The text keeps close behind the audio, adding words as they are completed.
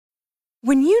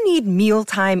When you need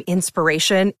mealtime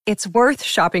inspiration, it's worth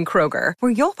shopping Kroger,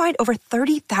 where you'll find over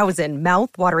 30,000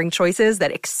 mouth-watering choices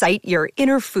that excite your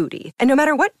inner foodie. And no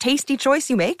matter what tasty choice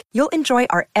you make, you'll enjoy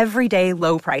our everyday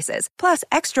low prices, plus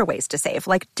extra ways to save,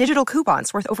 like digital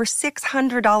coupons worth over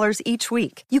 $600 each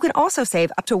week. You can also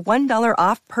save up to $1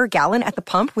 off per gallon at the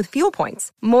pump with fuel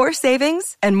points. More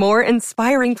savings and more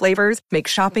inspiring flavors make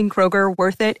shopping Kroger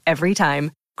worth it every time.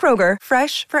 Kroger,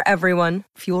 fresh for everyone.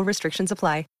 Fuel restrictions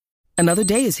apply. Another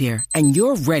day is here, and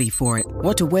you're ready for it.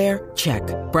 What to wear? Check.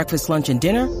 Breakfast, lunch, and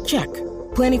dinner? Check.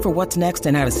 Planning for what's next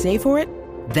and how to save for it?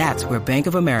 That's where Bank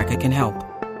of America can help.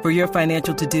 For your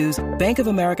financial to-dos, Bank of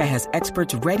America has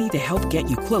experts ready to help get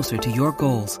you closer to your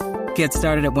goals. Get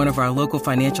started at one of our local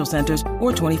financial centers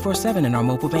or 24/7 in our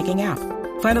mobile banking app.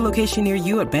 Find a location near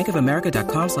you at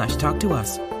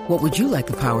bankofamerica.com/talktous. What would you like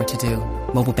the power to do?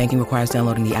 Mobile banking requires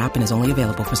downloading the app and is only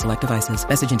available for select devices.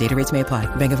 Message and data rates may apply.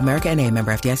 Bank of America N.A.,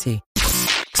 member FDIC.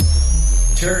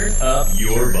 Turn up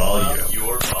your volume.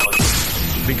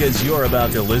 Because you're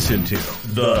about to listen to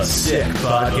The Sick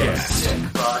Podcast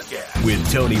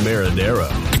with Tony Marinaro.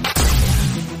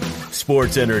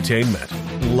 Sports entertainment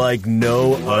like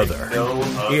no other.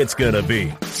 It's gonna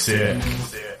be sick.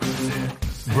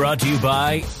 Brought to you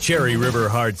by Cherry River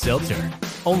Hard Seltzer.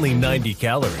 Only 90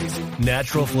 calories,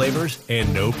 natural flavors,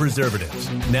 and no preservatives.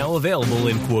 Now available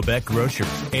in Quebec grocery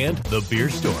and the beer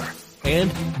store.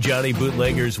 And Johnny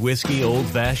Bootlegger's Whiskey Old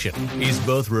Fashioned is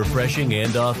both refreshing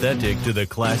and authentic to the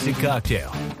classic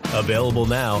cocktail. Available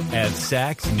now at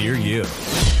Saks near you.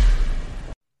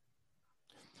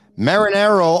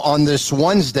 Marinaro on this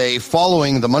Wednesday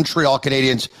following the Montreal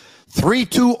Canadiens'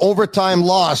 3-2 overtime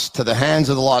loss to the hands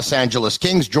of the Los Angeles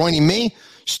Kings. Joining me,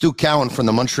 Stu Cowan from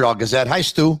the Montreal Gazette. Hi,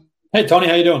 Stu. Hey, Tony.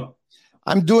 How you doing?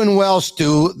 I'm doing well,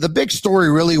 Stu. The big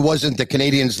story really wasn't the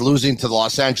Canadiens losing to the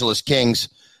Los Angeles Kings.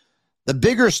 The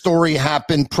bigger story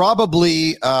happened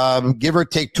probably, give or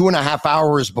take, 2.5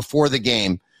 hours before the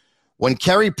game when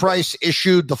Carey Price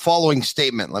issued the following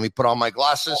statement. Let me put on my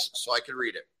glasses so I can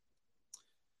read it.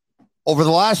 Over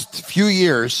the last few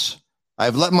years,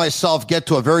 I've let myself get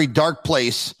to a very dark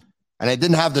place, and I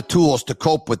didn't have the tools to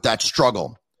cope with that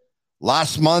struggle.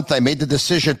 Last month, I made the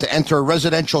decision to enter a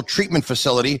residential treatment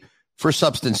facility for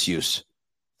substance use.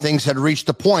 Things had reached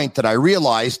a point that I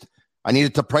realized I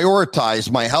needed to prioritize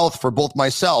my health for both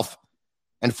myself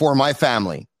and for my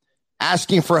family.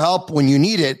 Asking for help when you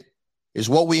need it is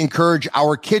what we encourage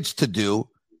our kids to do,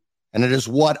 and it is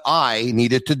what I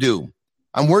needed to do.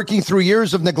 I'm working through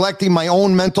years of neglecting my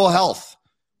own mental health,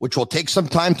 which will take some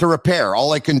time to repair.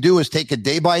 All I can do is take it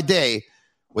day by day.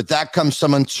 With that comes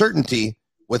some uncertainty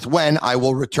with when I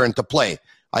will return to play.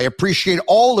 I appreciate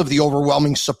all of the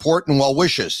overwhelming support and well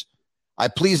wishes. I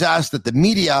please ask that the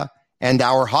media and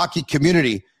our hockey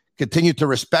community continue to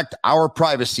respect our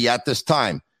privacy at this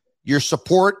time. Your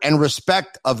support and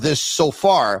respect of this so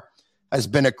far has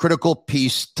been a critical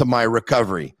piece to my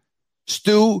recovery.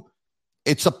 Stu,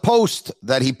 it's a post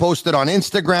that he posted on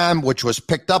Instagram, which was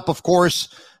picked up, of course.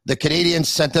 The Canadiens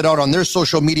sent it out on their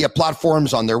social media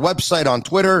platforms, on their website, on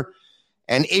Twitter,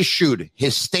 and issued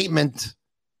his statement.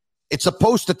 It's a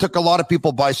post that took a lot of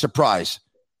people by surprise.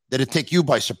 Did it take you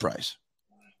by surprise?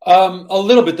 A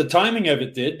little bit. The timing of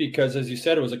it did, because as you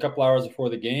said, it was a couple hours before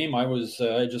the game. I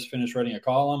just finished writing a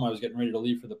column. I was getting ready to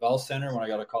leave for the Bell Center when I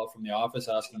got a call from the office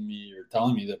asking me or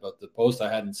telling me about the post.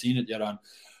 I hadn't seen it yet on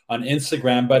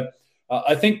Instagram, but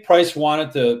I think Price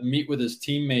wanted to meet with his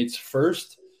teammates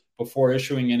first before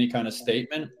issuing any kind of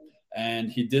statement.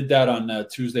 And he did that on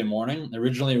Tuesday morning.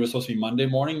 Originally, it was supposed to be Monday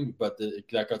morning, but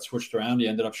that got switched around. He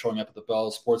ended up showing up at the Bell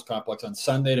Sports Complex on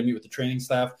Sunday to meet with the training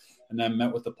staff, and then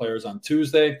met with the players on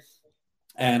Tuesday.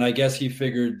 And I guess he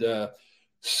figured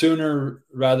sooner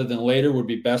rather than later would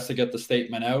be best to get the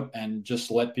statement out and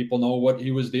just let people know what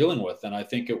he was dealing with. And I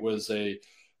think it was a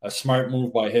smart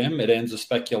move by him. It ends the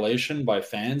speculation by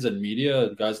fans and media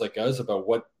and guys like us about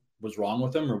what was wrong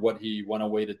with him or what he went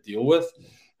away to deal with.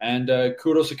 And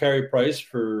kudos to Carey Price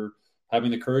for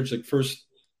having the courage to first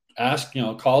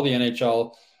call the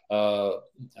NHL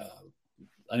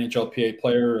NHLPA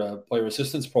player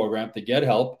assistance program to get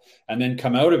help, and then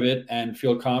come out of it and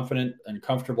feel confident and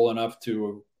comfortable enough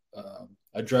to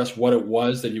address what it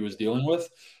was that he was dealing with,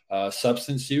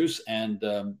 substance use and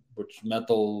which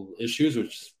mental issues,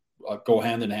 which go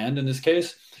hand in hand in this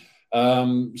case.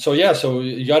 So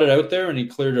he got it out there and he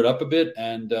cleared it up a bit,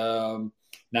 and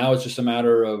now it's just a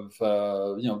matter of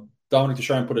Dominic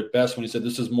Ducharme put it best when he said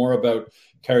this is more about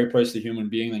Carey Price the human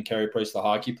being than Carey Price the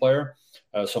hockey player.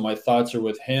 So my thoughts are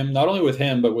with him, not only with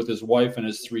him, but with his wife and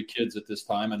his 3 kids at this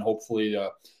time. And hopefully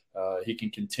he can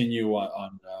continue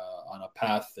on a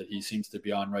path that he seems to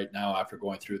be on right now after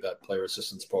going through that player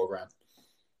assistance program.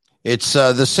 It's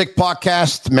the Sick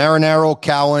Podcast, Marinaro,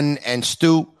 Cowan, and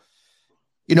Stu.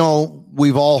 You know,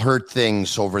 we've all heard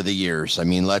things over the years. I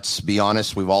mean, let's be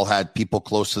honest. We've all had people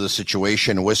close to the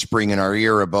situation whispering in our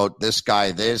ear about this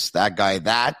guy, this, that guy,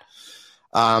 that.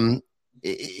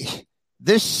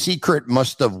 This secret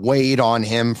must have weighed on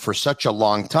him for such a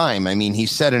long time. I mean, he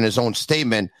said in his own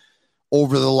statement,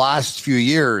 over the last few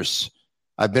years,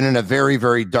 I've been in a very,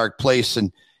 very dark place.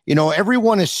 And, you know,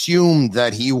 everyone assumed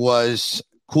that he was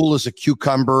cool as a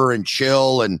cucumber and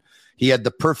chill, and he had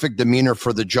the perfect demeanor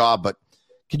for the job. But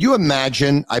could you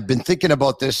imagine? I've been thinking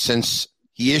about this since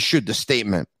he issued the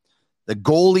statement. The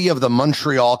goalie of the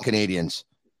Montreal Canadiens.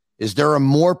 Is there a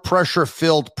more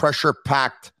pressure-filled,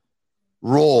 pressure-packed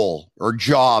role or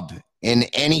job in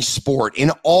any sport,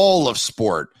 in all of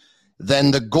sport,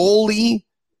 than the goalie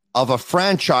of a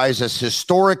franchise as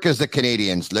historic as the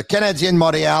Canadiens? Le Canadien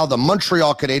Montréal, the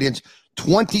Montreal Canadiens,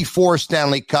 24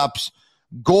 Stanley Cups,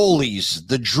 goalies,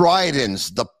 the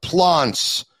Drydens, the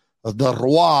Plants, the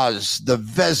Roys, the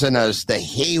Vezinas, the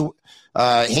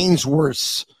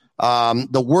Hainsworths,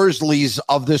 the Worsleys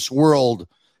of this world,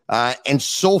 and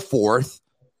so forth.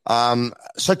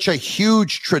 Such a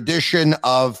huge tradition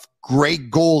of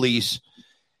great goalies.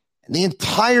 The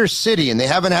entire city, and they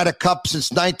haven't had a cup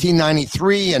since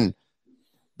 1993, and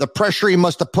the pressure he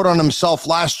must have put on himself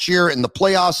last year in the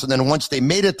playoffs, and then once they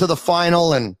made it to the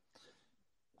final, and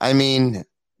I mean,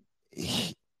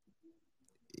 he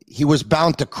was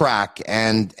bound to crack,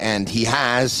 and he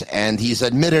has, and he's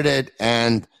admitted it,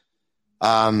 and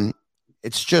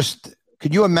it's just,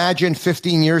 could you imagine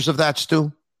 15 years of that,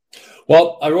 Stu?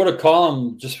 Well, I wrote a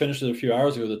column, just finished it a few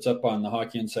hours ago, that's up on the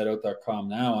hockeyinsideout.com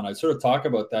now, and I sort of talk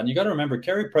about that. And you got to remember,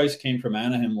 Carey Price came from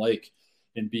Anaheim Lake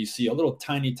in BC, a little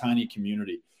tiny, tiny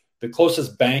community. The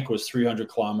closest bank was 300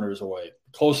 kilometers away.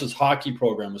 The closest hockey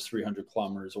program was 300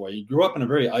 kilometers away. He grew up in a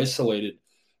very isolated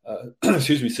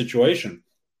situation.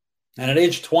 And at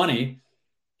age 20,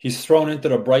 he's thrown into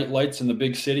the bright lights in the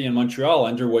big city in Montreal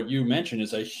under what you mentioned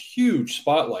is a huge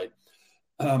spotlight.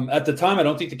 At the time, I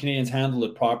don't think the Canadiens handled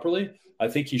it properly. I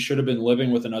think he should have been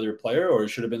living with another player, or he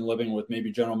should have been living with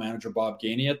maybe general manager Bob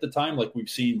Gainey at the time, like we've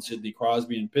seen Sidney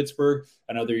Crosby in Pittsburgh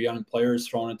and other young players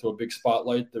thrown into a big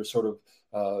spotlight. They're sort of,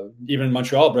 even in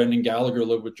Montreal, Brendan Gallagher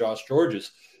lived with Josh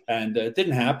Georges, and it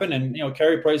didn't happen. And, you know,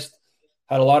 Carey Price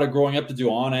had a lot of growing up to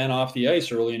do on and off the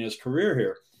ice early in his career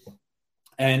here.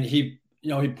 And he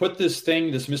put this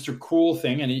Mr. Cool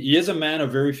thing, and he is a man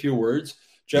of very few words.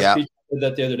 Jeff Beach did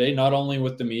that the other day, not only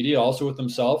with the media, also with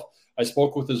himself. I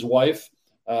spoke with his wife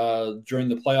during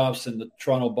the playoffs in the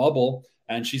Toronto bubble,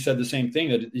 and she said the same thing,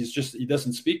 that he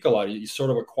doesn't speak a lot. He's sort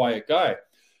of a quiet guy.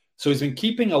 So he's been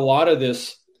keeping a lot of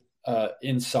this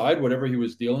inside, whatever he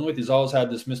was dealing with. He's always had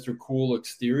this Mr. Cool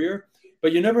exterior,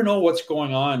 but you never know what's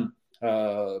going on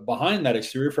behind that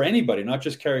exterior for anybody, not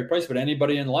just Carey Price, but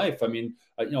anybody in life. I mean,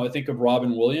 I think of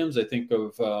Robin Williams. I think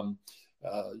of,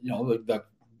 the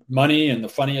money and the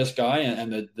funniest guy,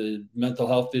 and the mental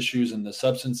health issues and the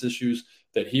substance issues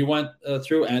that he went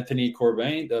through. Anthony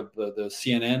Corbin, the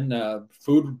CNN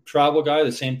food travel guy,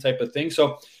 the same type of thing.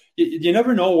 So you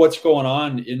never know what's going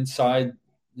on inside,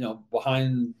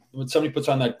 behind when somebody puts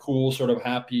on that cool sort of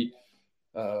happy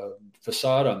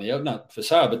facade on the out, not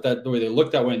facade, but that the way they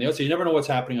look that way on the outside. You never know what's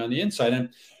happening on the inside. And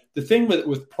the thing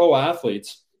with pro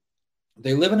athletes,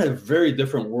 they live in a very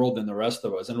different world than the rest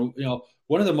of us. And,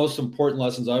 one of the most important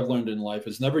lessons I've learned in life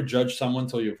is never judge someone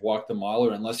until you've walked a mile,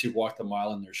 or unless you've walked a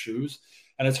mile in their shoes.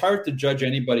 And it's hard to judge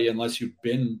anybody unless you've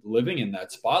been living in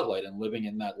that spotlight and living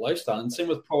in that lifestyle. And same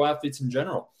with pro athletes in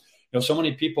general. So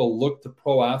many people look to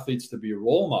pro athletes to be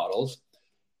role models.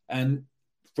 And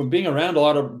from being around a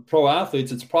lot of pro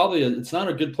athletes, it's not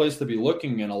a good place to be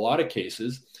looking in a lot of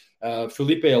cases.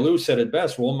 Philippe Alou said it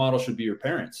best: role model should be your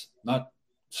parents, not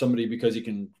somebody because you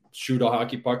can shoot a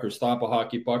hockey puck or stop a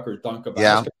hockey puck or dunk a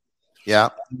basket. Yeah.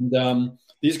 And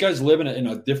these guys live in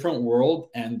a different world,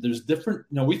 and there's different,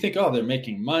 we think, oh, they're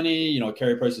making money.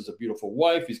 Carey Price has a beautiful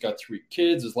wife. He's got 3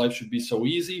 kids. His life should be so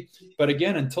easy. But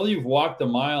again, until you've walked a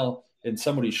mile in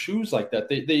somebody's shoes like that,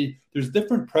 there's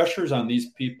different pressures on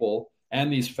these people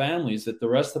and these families that the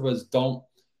rest of us don't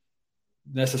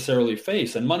necessarily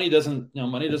face. And money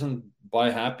doesn't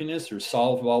buy happiness or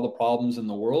solve all the problems in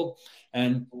the world.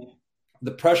 And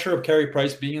the pressure of Carey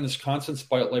Price being in this constant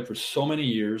spotlight for so many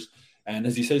years, and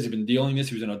as he says, he's been dealing this.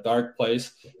 He was in a dark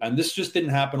place, and this just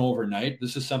didn't happen overnight.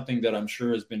 This is something that I'm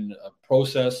sure has been a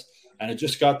process, and it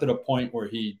just got to the point where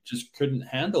he just couldn't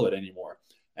handle it anymore,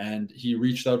 and he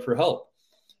reached out for help.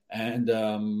 And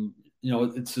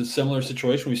it's a similar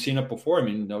situation. We've seen it before. I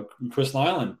mean, Chris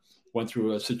Nyland went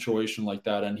through a situation like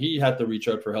that, and he had to reach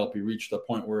out for help. He reached a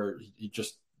point where he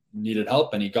just needed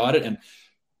help, and he got it. And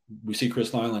we see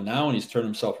Chris Nyland now, and he's turned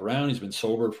himself around. He's been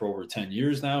sober for over 10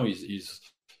 years now. He's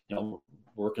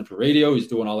working for radio. He's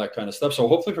doing all that kind of stuff. So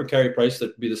hopefully for Carey Price,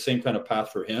 that would be the same kind of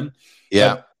path for him.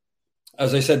 Yeah. But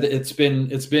as I said, it's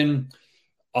been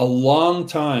a long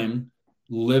time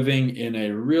living in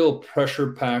a real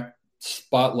pressure-packed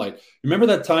spotlight. Remember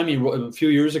that time he wrote a few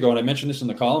years ago, and I mentioned this in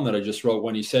the column that I just wrote,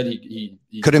 when he said he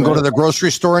couldn't go to the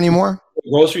grocery store anymore?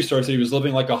 The grocery store, said he was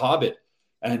living like a hobbit,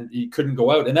 and he couldn't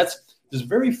go out. And there's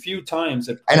very few times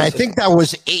that... And I think that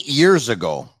was 8 years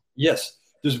ago. Yes.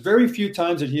 There's very few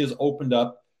times that he has opened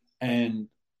up and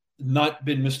not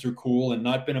been Mr. Cool and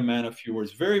not been a man of few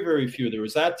words. Very, very few. There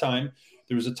was that time.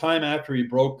 There was a time after he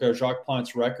broke Jacques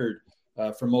Plante's record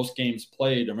for most games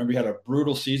played. I remember he had a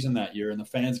brutal season that year, and the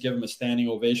fans gave him a standing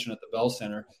ovation at the Bell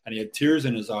Center, and he had tears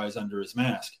in his eyes under his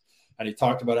mask. And he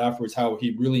talked about afterwards how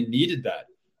he really needed that.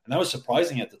 And that was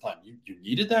surprising at the time. You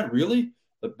needed that, really?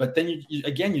 But then,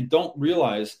 you don't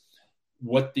realize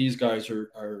what these guys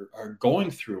are going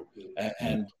through.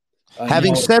 And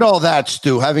having said all that,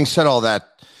 Stu,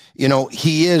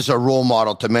 he is a role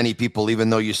model to many people,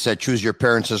 even though you said choose your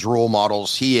parents as role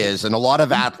models. He is, and a lot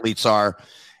of athletes are.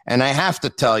 And I have to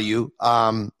tell you,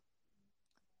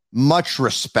 much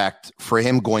respect for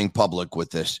him going public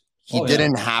with this. He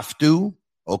didn't have to.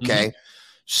 Okay. Mm-hmm.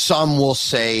 Some will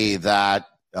say that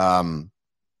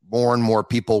more and more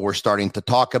people were starting to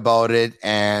talk about it,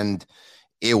 and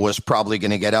it was probably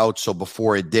going to get out. So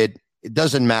before it did, it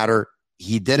doesn't matter.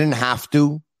 He didn't have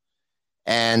to.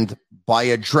 And by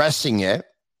addressing it,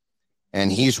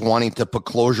 and he's wanting to put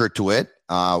closure to it,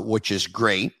 which is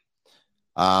great.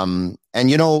 And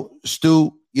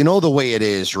Stu, the way it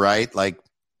is, right? Like,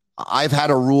 I've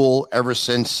had a rule ever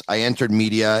since I entered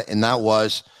media, and that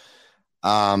was,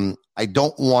 I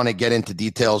don't want to get into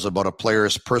details about a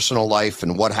player's personal life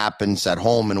and what happens at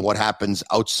home and what happens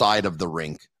outside of the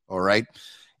rink. All right.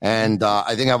 And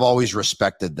I think I've always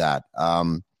respected that.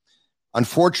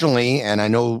 Unfortunately, and I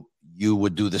know you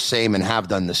would do the same and have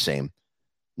done the same,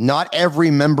 not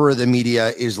every member of the media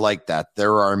is like that.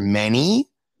 There are many.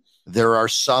 There are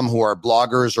some who are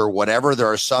bloggers or whatever.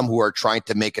 There are some who are trying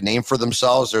to make a name for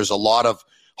themselves. There's a lot of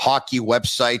hockey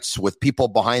websites with people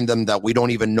behind them that we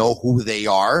don't even know who they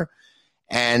are.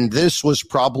 And this was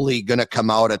probably going to come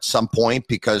out at some point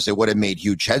because it would have made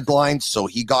huge headlines. So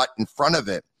he got in front of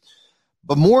it.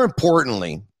 But more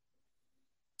importantly,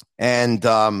 and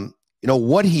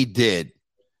what he did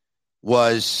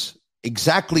was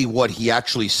exactly what he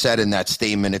actually said in that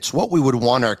statement. It's what we would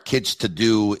want our kids to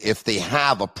do if they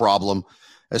have a problem,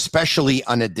 especially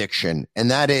an addiction.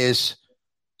 And that is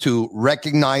to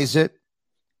recognize it,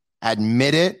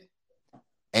 admit it,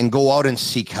 and go out and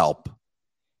seek help.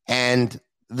 And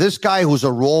this guy who's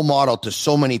a role model to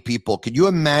so many people, could you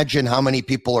imagine how many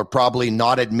people are probably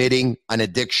not admitting an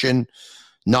addiction,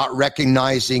 not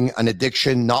recognizing an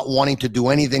addiction, not wanting to do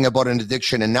anything about an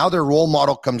addiction? And now their role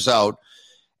model comes out,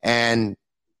 and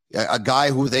a guy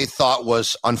who they thought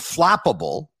was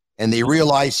unflappable, and they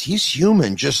realize he's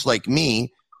human just like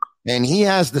me, and he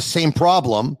has the same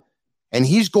problem, and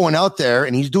he's going out there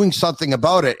and he's doing something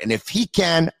about it. And if he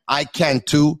can, I can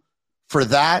too. For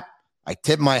that, I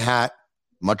tip my hat.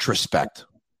 Much respect.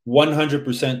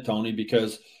 100%, Tony,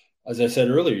 because as I said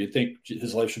earlier, you think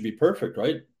his life should be perfect,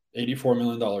 right? $84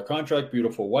 million contract,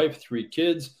 beautiful wife, 3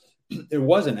 kids. It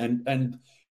wasn't. And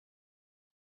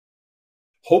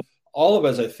hope all of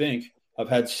us, I think, have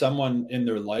had someone in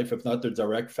their life, if not their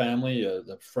direct family, a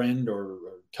friend or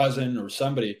cousin or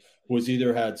somebody who has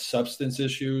either had substance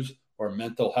issues or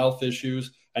mental health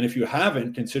issues. And if you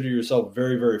haven't, consider yourself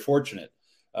very, very fortunate.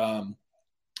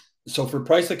 So for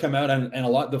Price to come out and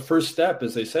the first step,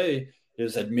 as they say,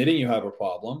 is admitting you have a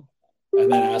problem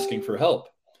and then asking for help.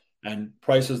 And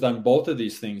Price has done both of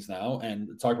these things now.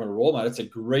 And talking about a role model, it's a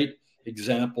great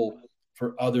example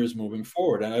for others moving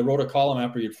forward. And I wrote a column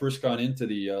after he had first gone into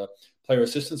the player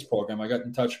assistance program. I got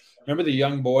in touch. Remember the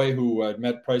young boy who had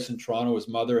met Price in Toronto? His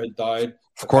mother had died.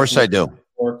 Of course I do.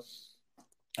 Before.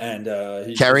 And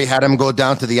Carey had him go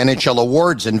down to the NHL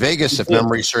Awards in Vegas, if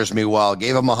memory serves me well.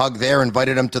 Gave him a hug there,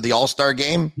 invited him to the All-Star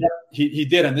game. Yeah, he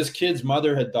did. And this kid's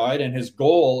mother had died, and his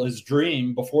goal, his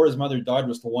dream before his mother died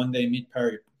was to one day meet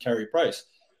Carey Price.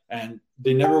 And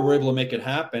they never were able to make it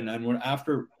happen. And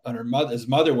his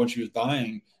mother, when she was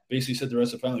dying, basically said to the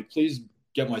rest of the family, please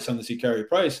get my son to see Carey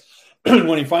Price.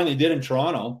 When he finally did in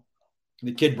Toronto,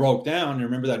 the kid broke down. You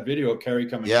remember that video of Carey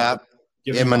coming in?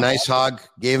 Gave him a nice hug,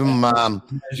 gave him a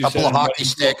couple of hockey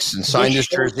sticks, and signed his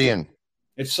jersey in.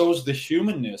 It shows the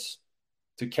humanness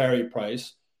to Carey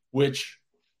Price, which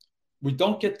we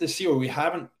don't get to see, or we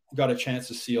haven't got a chance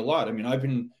to see a lot. I mean, I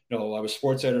was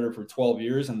sports editor for 12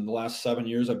 years, and the last 7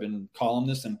 years I've been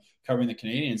columnist and covering the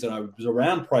Canadians, and I was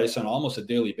around Price on almost a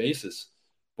daily basis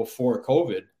before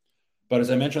COVID. But as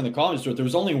I mentioned in the column, there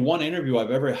was only one interview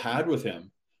I've ever had with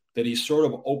him that he sort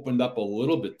of opened up a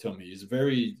little bit to me.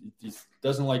 He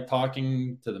doesn't like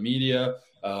talking to the media.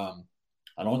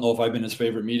 I don't know if I've been his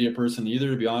favorite media person either,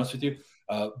 to be honest with you.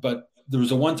 But there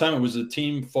was one time, it was a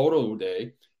team photo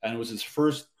day, and it was his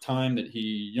first time that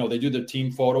they do the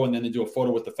team photo, and then they do a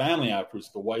photo with the family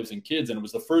afterwards, the wives and kids. And it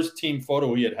was the first team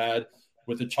photo he had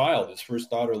with a child. His first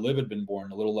daughter, Liv, had been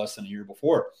born a little less than a year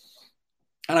before.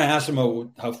 And I asked him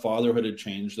about how fatherhood had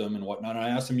changed them and whatnot. And I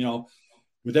asked him,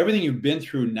 with everything you've been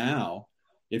through now,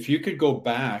 if you could go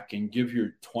back and give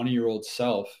your 20-year-old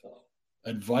self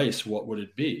advice, what would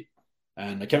it be?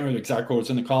 And I can't remember exactly what's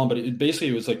in the column, but it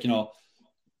basically was like,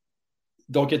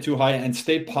 don't get too high and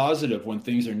stay positive when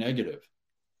things are negative.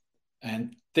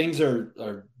 And things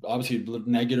are obviously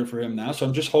negative for him now. So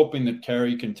I'm just hoping that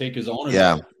Carey can take his own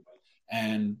advice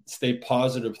and stay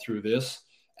positive through this.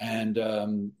 And,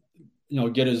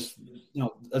 get his,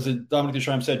 as Dominic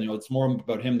Ducharme said, it's more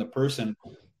about him, the person,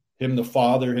 him, the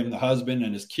father, him, the husband,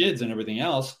 and his kids and everything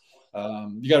else.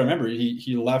 You got to remember,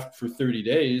 he left for 30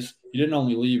 days. He didn't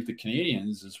only leave the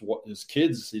Canadians, his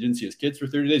kids. He didn't see his kids for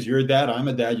 30 days. You're a dad. I'm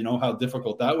a dad. You know how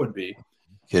difficult that would be.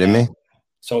 Kidding me?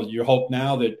 So you hope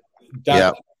now that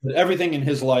everything in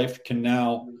his life can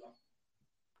now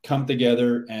come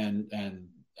together and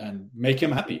make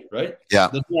him happy, right? Yeah.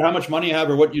 Doesn't matter how much money you have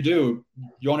or what you do,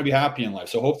 you want to be happy in life.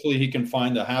 So hopefully he can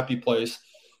find a happy place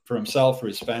for himself, for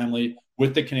his family,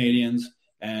 with the Canadians,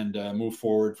 and move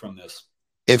forward from this.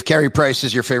 If Carey Price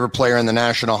is your favorite player in the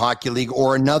National Hockey League,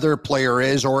 or another player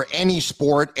is, or any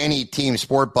sport, any team,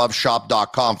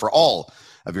 sportbuffshop.com for all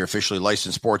of your officially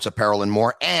licensed sports apparel and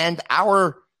more, and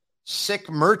our sick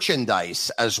merchandise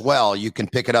as well. You can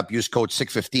pick it up. Use code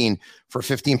SICK15 for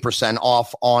 15%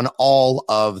 off on all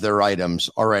of their items.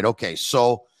 All right. Okay.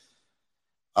 So,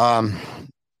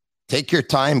 take your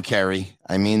time, Carey.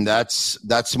 I mean, that's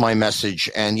my message.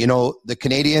 And, the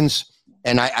Canadians,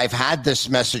 and I've had this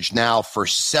message now for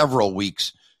several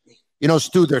weeks.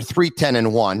 Stu, they're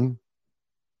 3-10-1.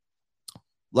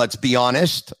 Let's be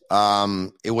honest.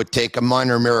 It would take a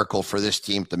minor miracle for this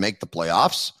team to make the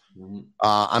playoffs.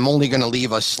 I'm only going to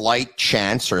leave a slight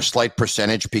chance or a slight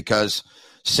percentage because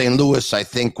St. Louis, I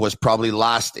think, was probably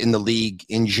last in the league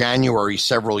in January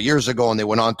several years ago, and they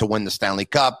went on to win the Stanley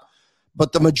Cup.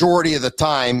 But the majority of the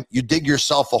time, you dig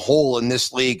yourself a hole in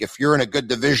this league. If you're in a good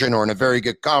division or in a very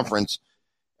good conference,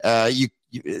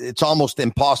 it's almost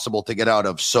impossible to get out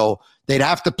of. So they'd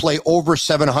have to play over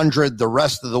 700 the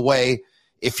rest of the way.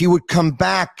 If he would come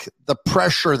back, the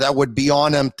pressure that would be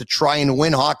on him to try and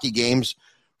win hockey games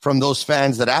from those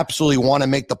fans that absolutely want to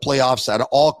make the playoffs at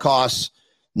all costs,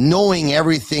 knowing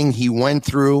everything he went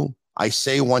through, I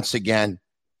say once again,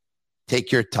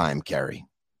 take your time, Carey.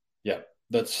 Yeah,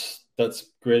 that's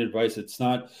great advice. It's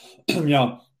not,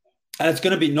 and it's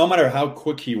going to be, no matter how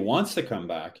quick he wants to come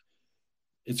back,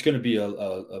 it's going to be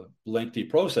a lengthy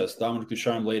process. Dominic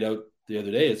Ducharme laid out the other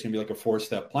day, it's going to be like a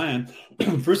 4-step plan.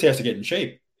 First, he has to get in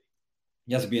shape.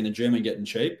 He has to be in the gym and get in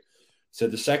shape. So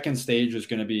the second stage is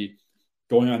going to be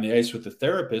going on the ice with the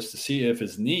therapist to see if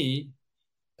his knee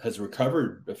has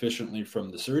recovered efficiently from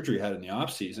the surgery he had in the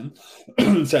off season.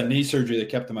 It's that knee surgery that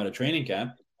kept him out of training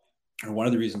camp, or one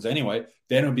of the reasons anyway.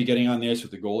 Then he'll be getting on the ice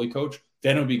with the goalie coach.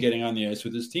 Then he'll be getting on the ice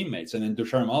with his teammates. And then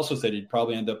Ducharme also said he'd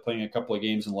probably end up playing a couple of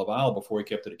games in Laval before he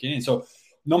kept it a Canadian. So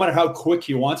no matter how quick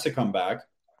he wants to come back,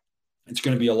 it's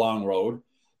going to be a long road.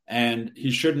 And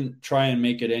he shouldn't try and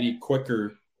make it any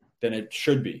quicker than it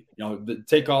should be.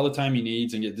 Take all the time he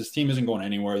needs, and this team isn't going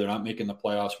anywhere. They're not making the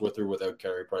playoffs with or without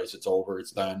Carey Price. It's over. It's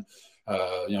done.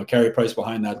 Carey Price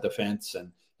behind that defense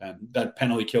and that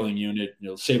penalty killing unit,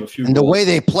 save a few. And goals. The way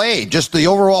they play, just the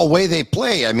overall way they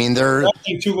play. I mean, they're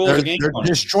 2 goals a game. They're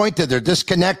disjointed. They're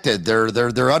disconnected.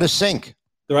 They're out of sync.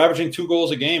 They're averaging 2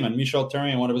 goals a game. And Michel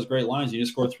Therrien, one of his great lines, you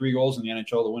just score 3 goals in the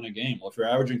NHL to win a game. Well, if you're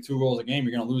averaging 2 goals a game,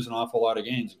 you're going to lose an awful lot of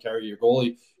games. And your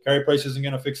goalie, Carey Price isn't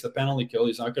going to fix the penalty kill.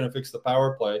 He's not going to fix the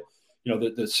power play.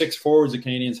 The 6 forwards the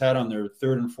Canadians had on their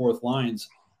third and fourth lines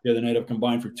the other night have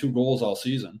combined for 2 goals all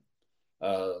season.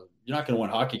 You're not going to win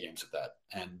hockey games at that,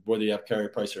 and whether you have Carey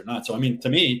Price or not. So, I mean, to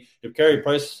me, if Carey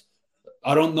Price,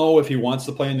 I don't know if he wants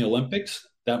to play in the Olympics.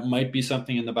 That might be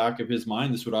something in the back of his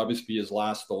mind. This would obviously be his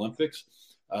last Olympics.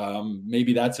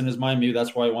 Maybe that's in his mind. Maybe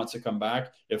that's why he wants to come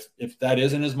back. If that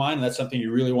is in his mind, and that's something he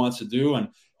really wants to do, and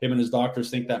him and his doctors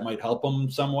think that might help him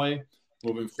some way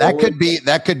moving forward.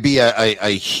 That could be a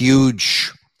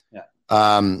huge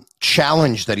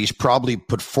challenge that he's probably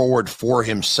put forward for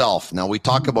himself. Now, we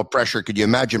talk about pressure. Could you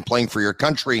imagine playing for your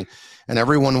country and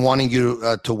everyone wanting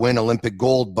you to win Olympic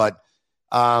gold? But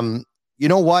you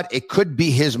know what? It could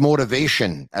be his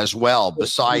motivation as well,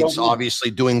 besides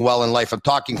obviously doing well in life. I'm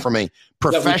talking from a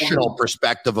professional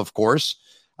perspective, of course.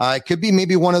 It could be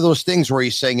maybe one of those things where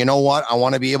he's saying, you know what? I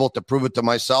want to be able to prove it to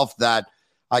myself that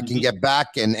I can get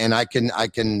back and I can,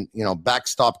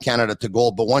 backstop Canada to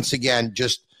gold. But once again,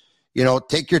 just,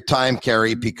 take your time,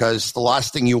 Carey, because the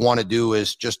last thing you want to do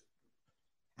is just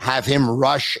have him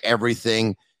rush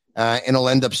everything and it'll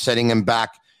end up setting him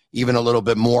back even a little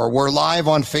bit more. We're live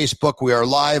on Facebook. We are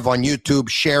live on YouTube.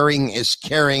 Sharing is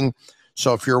caring.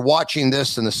 So if you're watching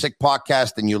this in the Sick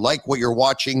Podcast and you like what you're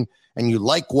watching and you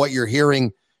like what you're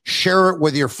hearing, share it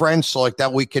with your friends so like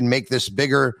that we can make this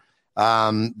bigger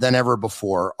than ever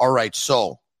before. All right.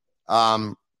 So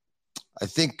I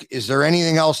think, is there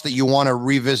anything else that you want to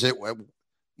revisit,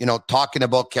 talking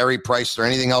about Carey Price, or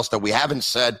anything else that we haven't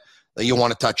said that you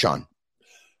want to touch on?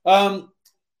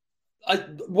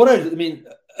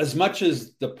 As much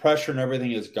as the pressure and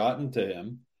everything has gotten to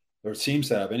him, or seems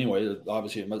to have anyway,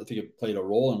 obviously I think it played a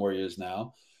role in where he is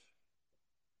now.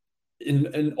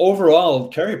 And overall,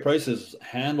 Carey Price has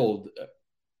handled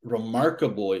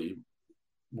remarkably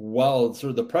well.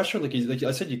 Sort of the pressure, like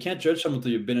I said, you can't judge someone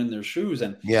until you've been in their shoes.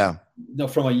 And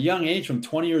from a young age, from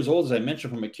 20 years old, as I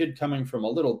mentioned, from a kid coming from a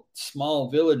little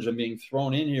small village and being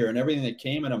thrown in here and everything that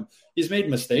came at him, he's made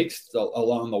mistakes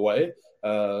along the way.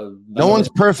 No one's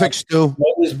perfect, Stu.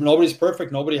 Nobody's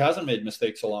perfect. Nobody hasn't made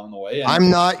mistakes along the way. And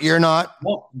I'm not. You're not.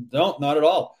 No, not at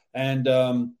all.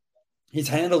 And he's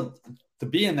handled to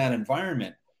be in that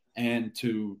environment and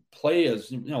to play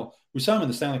as we saw him in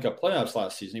the Stanley Cup playoffs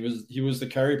last season. He was the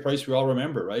Carey Price we all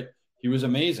remember, right? He was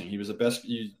amazing. He was the best.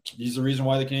 He's the reason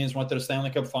why the Canadians went to the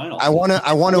Stanley Cup final. I want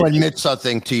to admit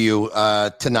something to you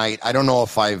tonight. I don't know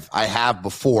if I have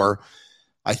before.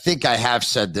 I think I have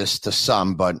said this to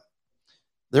some, but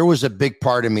there was a big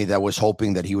part of me that was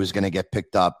hoping that he was going to get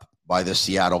picked up by the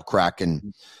Seattle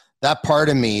Kraken. That part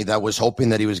of me that was hoping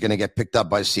that he was going to get picked up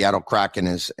by Seattle Kraken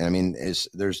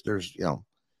there's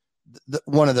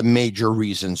one of the major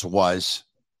reasons was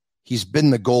he's been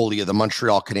the goalie of the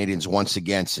Montreal Canadiens once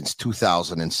again since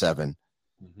 2007.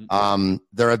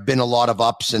 There have been a lot of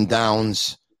ups and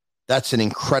downs. That's an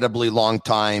incredibly long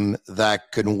time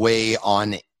that can weigh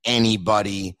on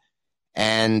anybody.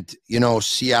 And,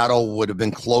 Seattle would have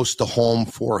been close to home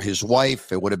for his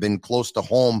wife. It would have been close to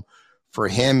home for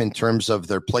him in terms of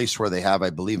their place where they have, I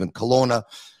believe, in Kelowna.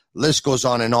 List goes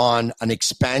on and on. An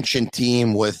expansion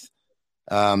team with,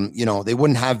 they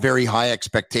wouldn't have very high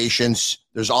expectations.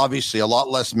 There's obviously a lot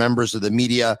less members of the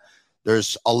media.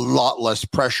 There's a lot less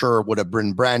pressure. It would have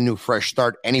been brand new, fresh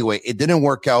start. Anyway, it didn't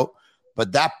work out.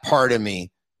 But that part of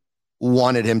me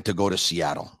wanted him to go to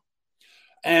Seattle.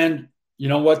 And you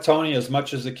know what, Tony? As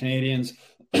much as the Canadians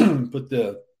put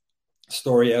the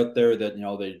story out there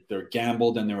that they're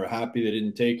gambled and they were happy they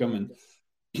didn't take him,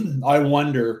 and I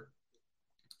wonder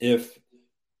if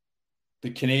the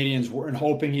Canadians weren't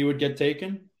hoping he would get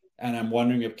taken, and I'm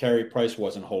wondering if Carey Price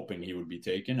wasn't hoping he would be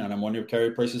taken, and I'm wondering if Carey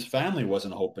Price's family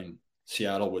wasn't hoping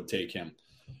Seattle would take him.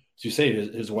 As you say,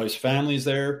 his wife's family's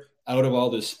there, out of all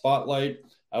this spotlight,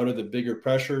 out of the bigger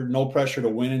pressure, no pressure to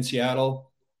win in Seattle.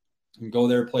 And go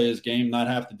there, play his game, not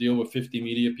have to deal with 50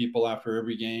 media people after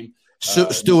every game.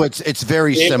 Stu, it's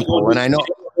very simple, and I know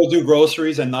we'll do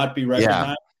groceries and not be recognized.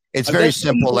 Yeah, it's very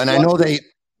simple, and I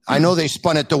know they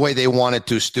spun it the way they wanted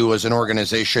to, Stu, as an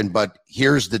organization. But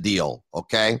here's the deal,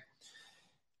 okay?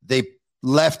 They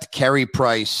left Carey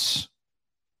Price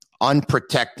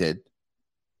unprotected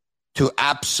to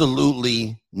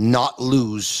absolutely not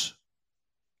lose,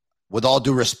 with all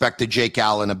due respect to Jake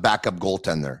Allen, a backup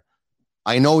goaltender.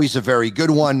 I know he's a very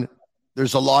good one.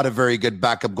 There's a lot of very good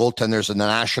backup goaltenders in the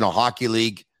National Hockey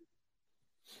League.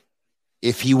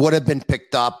 If he would have been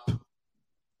picked up,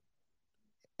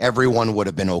 everyone would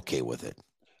have been okay with it.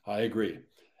 I agree.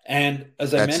 And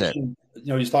as I mentioned,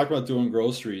 he's talking about doing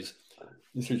groceries.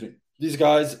 These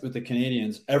guys with the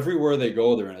Canadians, everywhere they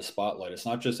go, they're in a spotlight. It's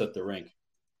not just at the rink.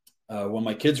 When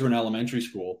my kids were in elementary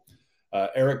school,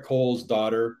 Eric Cole's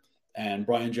daughter and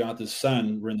Brian Jonathan's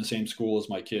son were in the same school as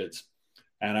my kids.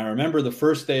 And I remember the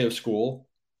first day of school,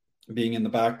 being in the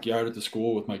backyard at the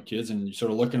school with my kids, and you're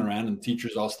sort of looking around, and the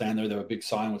teachers all stand there. They have a big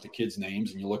sign with the kids'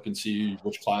 names, and you look and see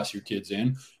which class your kid's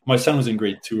in. My son was in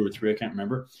grade 2 or 3, I can't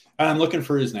remember. And I'm looking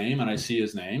for his name, and I see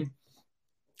his name.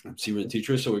 I see where the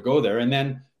teacher is, so we go there. And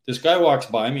then this guy walks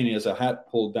by me, and he has a hat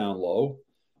pulled down low.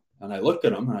 And I looked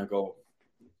at him, and I go,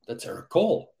 "That's Eric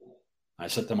Cole." I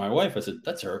said to my wife, I said,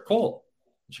 "That's Eric Cole."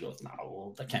 She goes,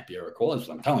 no, that can't be Eric Cole.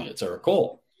 I'm telling you, it's Eric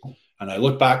Cole. And I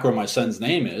look back where my son's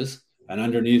name is, and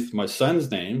underneath my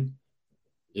son's name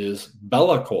is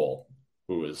Bella Cole,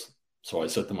 so I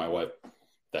said to my wife,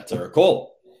 that's Eric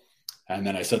Cole. And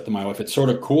then I said to my wife, it's sort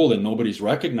of cool that nobody's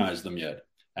recognized them yet.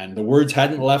 And the words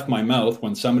hadn't left my mouth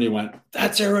when somebody went,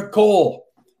 that's Eric Cole.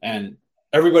 And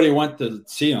everybody went to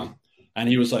see him. And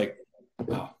he was like,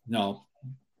 oh, no.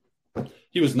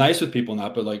 He was nice with people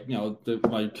not, but like,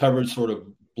 my coverage sort of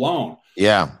blown.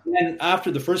 Yeah. And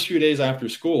after the first few days after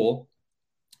school,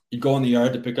 you'd go in the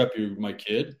yard to pick up my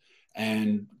kid,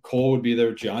 and Cole would be there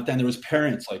with Gianta, and there was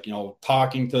parents like,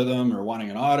 talking to them or wanting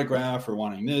an autograph or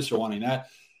wanting this or wanting that.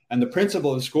 And the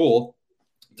principal of the school,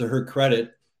 to her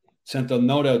credit, sent a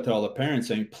note out to all the parents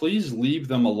saying, please leave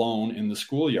them alone in the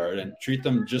schoolyard and treat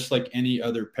them just like any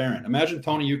other parent. Imagine,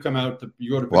 Tony, you go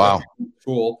to pick up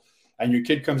school, and your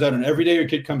kid comes out, and every day your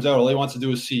kid comes out, all he wants to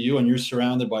do is see you, and you're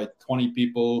surrounded by 20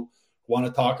 people who want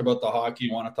to talk about the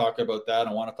hockey, want to talk about that,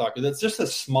 and want to talk. That's just a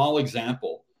small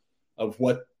example of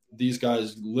what these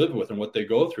guys live with and what they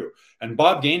go through. And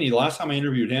Bob Gainey, the last time I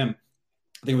interviewed him,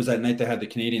 I think it was that night they had the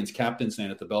Canadiens captain's night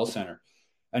at the Bell Center.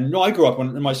 And I grew up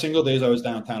in my single days, I was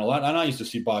downtown a lot, and I used to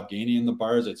see Bob Gainey in the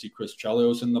bars. I'd see Chris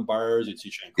Chelios in the bars. You'd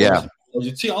see Shane Coles.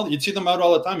 Yeah. You'd see them out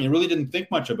all the time. You really didn't think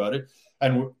much about it.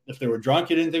 And if they were drunk,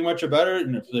 you didn't think much about it.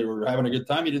 And if they were having a good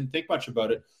time, you didn't think much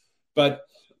about it. But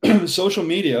social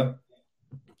media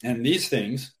and these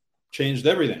things changed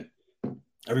everything.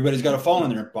 Everybody's got a phone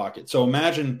in their pocket. So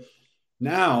imagine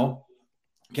now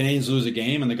Canadians lose a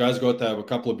game and the guys go out to have a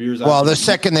couple of beers. Well, the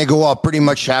second they go up, pretty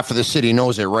much half of the city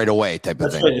knows it right away type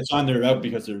of thing. Right. It's on their out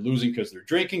because they're losing, because they're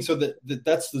drinking. So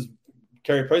that's the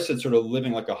Carey Price said, sort of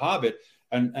living like a hobbit.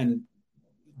 And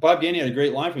Bob Gainey had a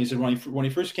great line for me. He said when he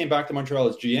first came back to Montreal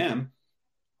as GM,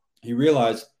 he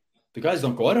realized the guys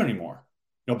don't go out anymore.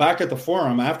 Back at the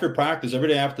Forum, after practice, every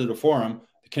day after the Forum,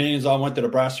 the Canadians all went to the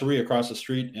Brasserie across the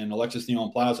street in Alexis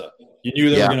Nyon Plaza. You knew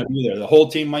they were going to be there. The whole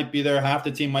team might be there. Half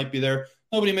the team might be there.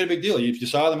 Nobody made a big deal. If you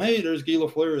saw them, hey, there's Guy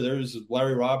Lafleur, there's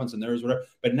Larry Robinson, there's whatever.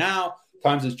 But now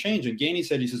times has changed. And Gainey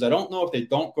said, I don't know if they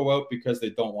don't go out because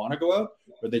they don't want to go out,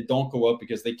 or they don't go out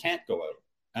because they can't go out.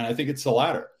 And I think it's the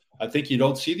latter. I think you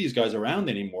don't see these guys around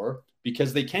anymore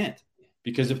because they can't.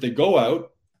 Because if they go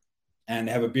out and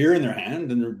have a beer in their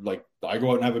hand, and they're like, I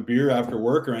go out and have a beer after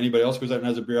work, or anybody else goes out and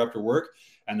has a beer after work,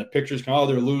 and the pictures come,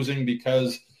 they're losing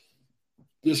because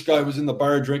this guy was in the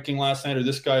bar drinking last night, or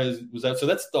this guy was out. So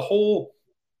that's the whole,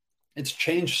 it's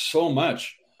changed so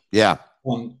much. Yeah.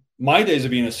 My days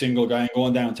of being a single guy and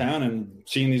going downtown and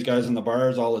seeing these guys in the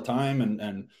bars all the time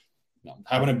and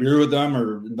having a beer with them,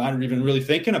 or not even really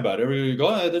thinking about it. Everybody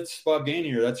go, that's Bob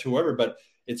Gainey, or that's whoever. But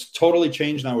it's totally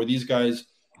changed now, where these guys,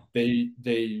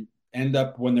 they end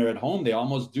up, when they're at home, they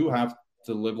almost do have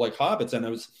to live like hobbits. And I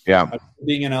was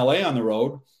being in LA on the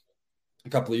road a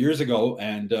couple of years ago,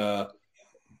 and it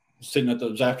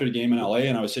was after the game in LA,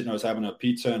 and I was having a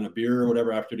pizza and a beer or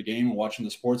whatever after the game and watching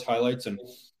the sports highlights. And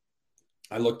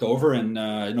I looked over and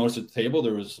I noticed at the table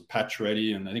there was Pat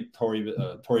Chiretti and I think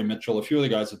Torrey Mitchell, a few of the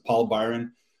guys, Paul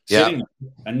Byron, sitting there,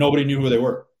 and nobody knew who they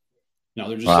were.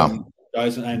 They're just some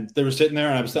guys, and they were sitting there,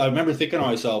 and I remember thinking to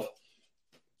myself,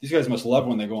 these guys must love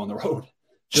when they go on the road.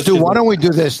 Stu, why don't we do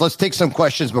this? Let's take some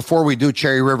questions before we do.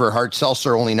 Cherry River Hard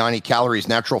Seltzer, only 90 calories,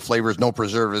 natural flavors, no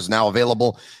preservatives, now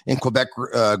available in Quebec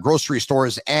grocery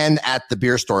stores and at the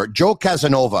beer store. Joe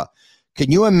Casanova, can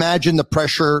you imagine the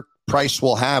pressure Price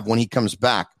will have when he comes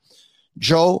back?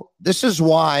 Joe, this is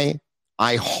why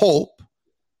I hope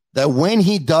that when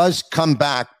he does come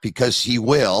back, because he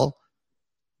will,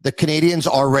 the Canadians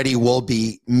already will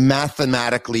be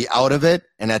mathematically out of it.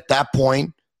 And at that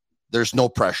point, there's no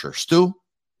pressure. Stu?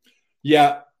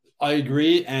 Yeah, I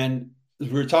agree. And we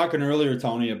were talking earlier,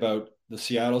 Tony, about the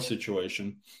Seattle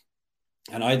situation.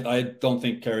 And I don't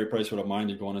think Carey Price would have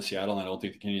minded going to Seattle. And I don't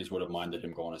think the Canadians would have minded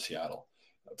him going to Seattle.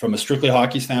 From a strictly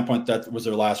hockey standpoint, that was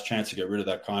their last chance to get rid of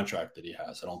that contract that he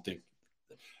has. I don't think.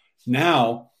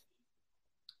 Now,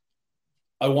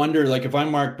 I wonder, like, if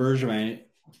I'm Marc Bergevin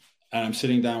and I'm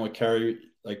sitting down with Carey,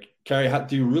 like, Carey,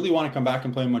 do you really want to come back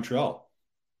and play in Montreal?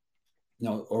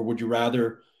 Or would you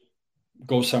rather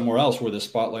go somewhere else where the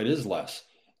spotlight is less?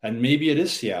 And maybe it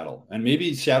is Seattle. And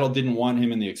maybe Seattle didn't want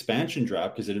him in the expansion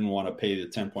draft because they didn't want to pay the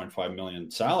 $10.5 million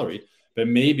salary. But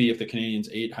maybe if the Canadians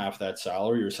ate half that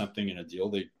salary or something in a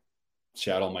deal,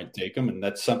 Seattle might take him. And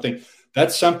that's something.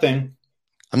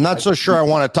 I'm not so sure I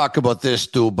want to talk about this,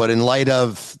 Stu, but in light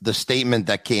of the statement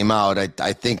that came out,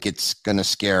 I think it's going to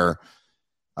scare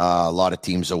a lot of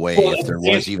teams away if there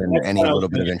was even any little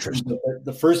bit of interest.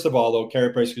 The first of all, though,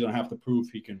 Carey Price is going to have to prove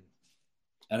he can.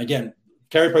 And again,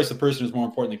 Carey Price, the person, is more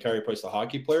important than Carey Price, the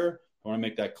hockey player. I want to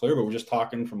make that clear, but we're just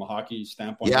talking from a hockey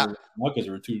standpoint. Yeah. Because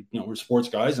we're two, we're sports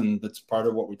guys, and that's part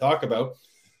of what we talk about.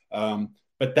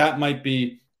 But that might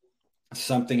be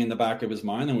something in the back of his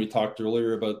mind. And we talked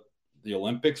earlier about the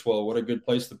Olympics. Well, what a good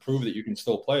place to prove that you can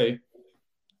still play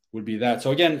would be that.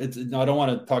 So again, I don't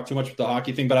want to talk too much with the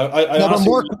hockey thing, but I honestly,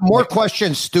 more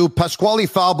questions, Stu. Pasquale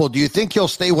Falbo, do you think he'll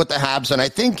stay with the Habs? And I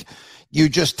think you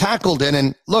just tackled it.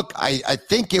 And look, I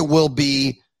think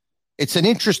it's an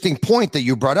interesting point that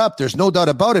you brought up. There's no doubt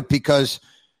about it, because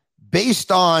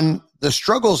based on the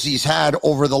struggles he's had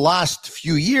over the last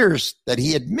few years that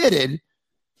he admitted,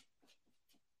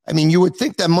 I mean, you would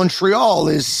think that Montreal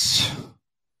is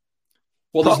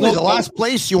probably the last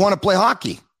place you want to play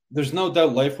hockey. There's no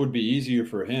doubt life would be easier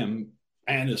for him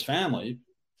and his family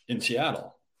in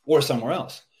Seattle or somewhere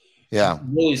else. Yeah.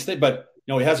 Really stay, but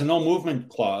he has a no movement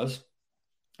clause.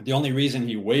 The only reason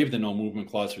he waived the no movement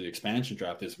clause for the expansion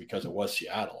draft is because it was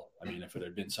Seattle. I mean, if it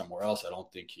had been somewhere else, I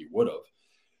don't think he would have.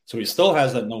 So he still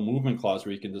has that no movement clause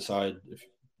where he can decide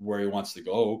where he wants to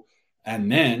go,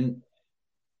 and then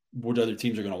what other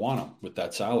teams are going to want him with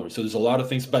that salary. So there's a lot of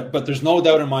things, but there's no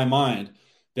doubt in my mind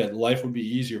that life would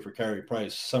be easier for Carey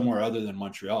Price somewhere other than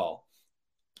Montreal.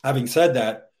 Having said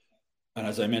that, and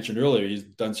as I mentioned earlier, he's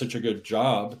done such a good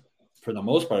job for the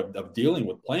most part of dealing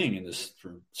with playing in this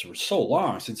for so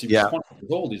long. Since he was 20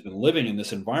 years old, he's been living in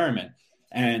this environment.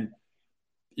 And,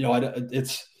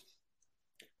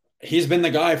 he's been the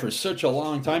guy for such a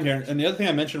long time here. And the other thing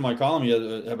I mentioned in my column,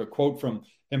 I have a quote from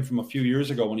him from a few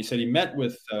years ago when he said he met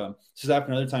with, this is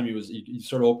after another time he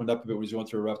sort of opened up a bit when he was going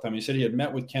through a rough time. He said he had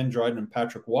met with Ken Dryden and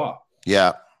Patrick Waugh.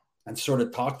 Yeah. And sort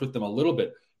of talked with them a little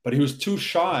bit, but he was too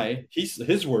shy.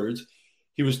 His words,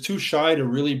 he was too shy to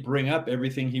really bring up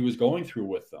everything he was going through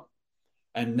with them.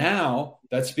 And now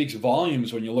that speaks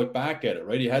volumes when you look back at it,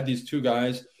 right? He had these two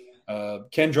guys.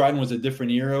 Ken Dryden was a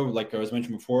different era. Like I was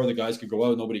mentioned before, the guys could go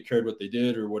out, nobody cared what they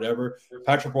did or whatever.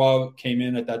 Patrick Waugh came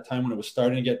in at that time when it was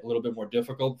starting to get a little bit more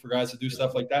difficult for guys to do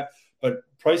stuff like that. But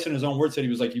Price, in his own words, said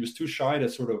he was too shy to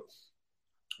sort of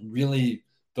really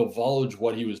divulge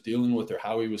what he was dealing with or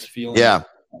how he was feeling. Yeah.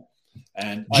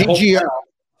 And I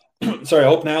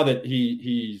hope now that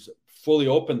he's fully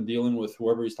open dealing with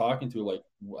whoever he's talking to, like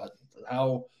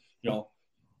how,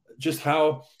 just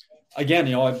how.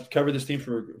 Again, I've covered this team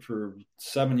for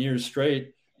 7 years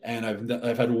straight, and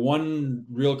I've had one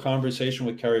real conversation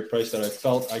with Carey Price that I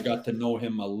felt I got to know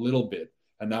him a little bit,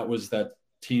 and that was that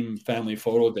team family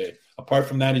photo day. Apart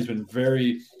from that, he's been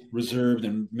very reserved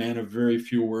and man of very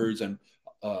few words, and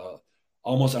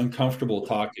almost uncomfortable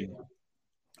talking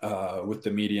with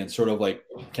the media, and sort of like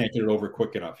can't get it over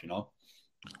quick enough,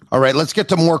 All right, let's get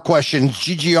to more questions.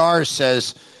 GGR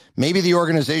says, maybe the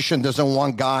organization doesn't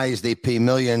want guys they pay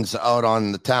millions out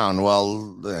on the town.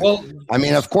 Well, I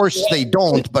mean, of course they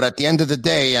don't, but at the end of the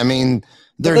day, I mean,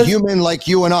 they're human like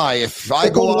you and I. If I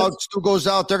go out, Stu goes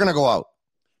out, they're going to go out.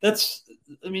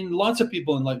 Lots of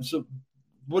people in life. So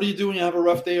what do you do when you have a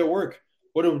rough day at work?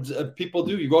 What do people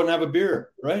do? You go out and have a beer,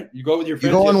 right? You go with your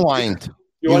friends. You go unwind.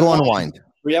 You go unwind.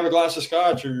 Or you have a glass of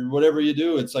scotch or whatever you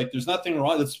do. It's like there's nothing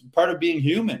wrong. It's part of being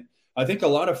human. I think a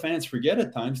lot of fans forget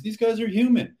at times these guys are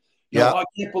human. I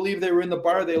can't believe they were in the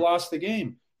bar. They lost the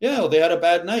game. Yeah, they had a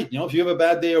bad night. If you have a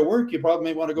bad day at work, you probably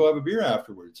may want to go have a beer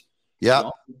afterwards. Yeah.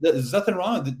 There's nothing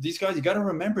wrong. These guys, you got to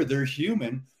remember they're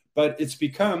human, but it's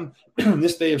become, in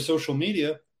this day of social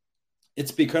media,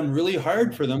 it's become really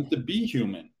hard for them to be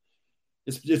human.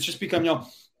 It's just become,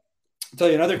 I'll tell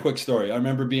you another quick story. I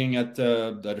remember being at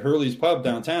Hurley's Pub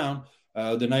downtown.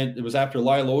 The night it was after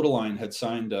Lyle Odeline had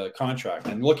signed a contract,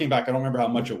 and looking back, I don't remember how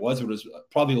much it was. It was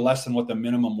probably less than what the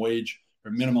minimum wage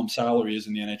or minimum salary is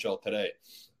in the NHL today.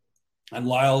 And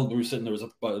Lyle, we were sitting there, was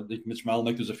Mitch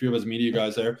Melnick, there's a few of his media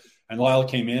guys there, and Lyle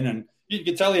came in, and you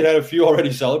could tell he had a few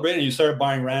already celebrating. And he started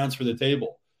buying rounds for the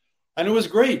table, and it was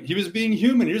great. He was being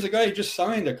human. Here's a guy who just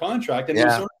signed a contract, and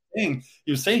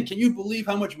he was saying, "Can you believe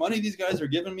how much money these guys are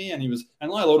giving me?" And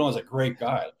Lyle Odeline was a great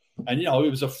guy. And, it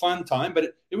was a fun time,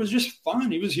 but it was just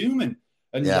fun. He was human.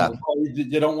 And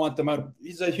you don't want them out.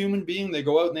 He's a human being. They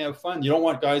go out and they have fun. You don't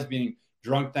want guys being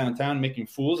drunk downtown, making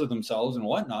fools of themselves and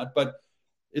whatnot. But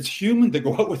it's human to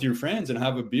go out with your friends and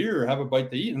have a beer or have a bite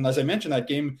to eat. And as I mentioned, that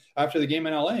game, after the game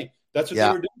in LA, that's what they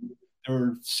were doing. There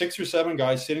were 6 or 7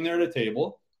 guys sitting there at a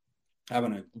table,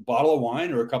 having a bottle of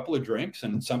wine or a couple of drinks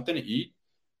and something to eat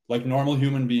like normal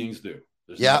human beings do.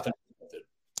 There's nothing.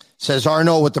 Says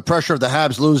Arno, with the pressure of the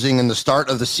Habs losing in the start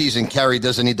of the season, Carey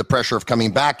doesn't need the pressure of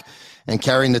coming back and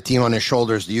carrying the team on his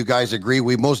shoulders. Do you guys agree?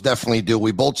 We most definitely do.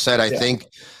 We both said, I think,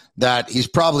 that he's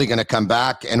probably going to come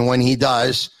back. And when he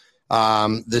does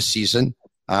this season,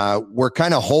 we're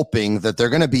kind of hoping that they're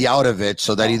going to be out of it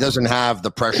so that he doesn't have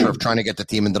the pressure of trying to get the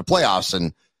team into the playoffs.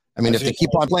 And I mean, if they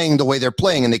keep on playing the way they're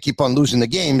playing and they keep on losing the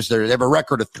games, they have a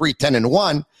record of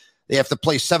 3-10-1. They have to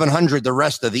play 700 the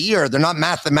rest of the year. They're not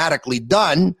mathematically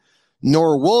done,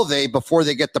 nor will they before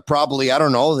they get to probably, I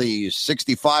don't know, the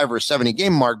 65 or 70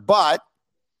 game mark. But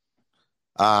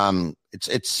they've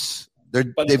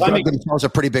dug themselves a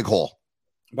pretty big hole.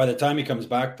 By the time he comes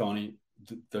back, Tony,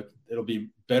 it'll be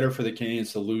better for the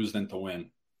Canadiens to lose than to win.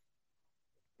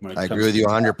 I agree with you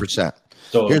 100%.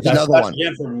 So here's another one.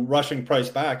 Again, for rushing Price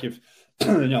back, if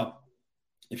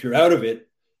if you're out of it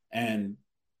and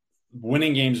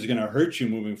winning games is going to hurt you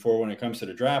moving forward when it comes to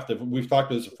the draft. We've talked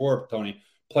about this before, Tony.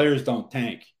 Players don't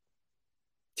tank.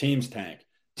 Teams tank.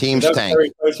 Without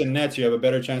Carey Price in nets, you have a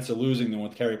better chance of losing than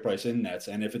with Carey Price in nets.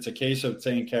 And if it's a case of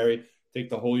saying, Carey, take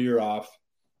the whole year off,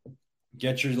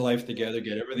 get your life together,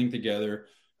 get everything together.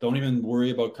 Don't even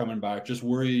worry about coming back. Just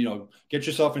worry, get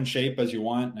yourself in shape as you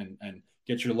want and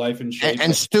get your life in shape.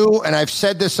 And Stu, and I've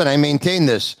said this and I maintain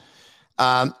this,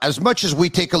 as much as we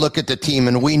take a look at the team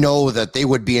and we know that they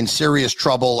would be in serious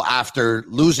trouble after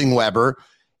losing Weber,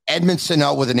 Edmondson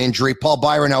out with an injury, Paul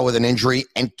Byron out with an injury,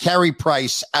 and Carey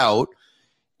Price out,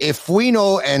 if we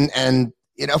know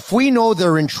if we know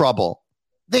they're in trouble,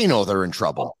 they know they're in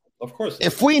trouble. Of course.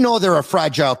 If we know they're a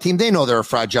fragile team, they know they're a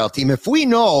fragile team. If we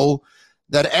know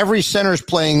that every center is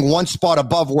playing one spot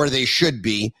above where they should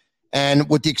be, and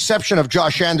with the exception of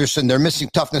Josh Anderson, they're missing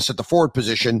toughness at the forward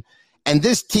position, and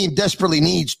this team desperately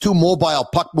needs two mobile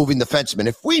puck-moving defensemen.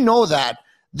 If we know that,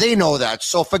 they know that.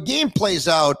 So if a game plays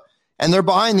out and they're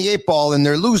behind the eight ball and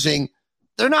they're losing,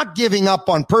 they're not giving up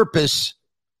on purpose,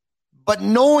 but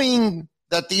knowing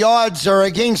that the odds are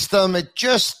against them, it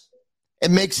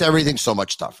makes everything so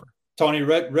much tougher. Tony,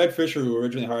 Red Fisher, who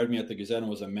originally hired me at the Gazette and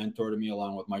was a mentor to me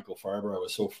along with Michael Farber, I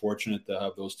was so fortunate to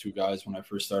have those two guys when I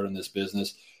first started in this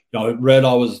business. Red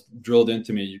always drilled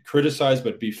into me, you criticize,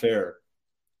 but be fair.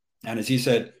 And as he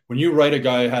said, when you write a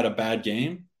guy who had a bad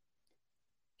game,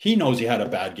 he knows he had a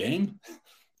bad game.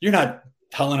 You're not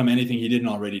telling him anything he didn't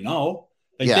already know.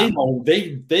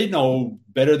 They know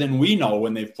better than we know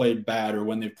when they've played bad or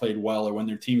when they've played well or when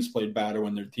their teams played bad or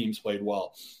when their teams played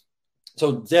well.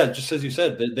 So, yeah, just as you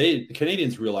said, the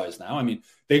Canadians realize now. I mean,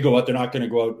 they go out, they're not going to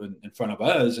go out in front of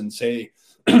us and say,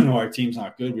 our team's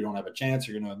not good, we don't have a chance,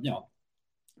 you're going to,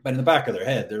 but in the back of their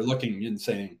head, they're looking and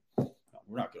saying,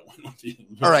 we're not going to win with you.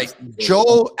 All right.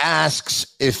 Joe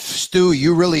asks if, Stu,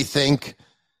 you really think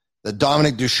that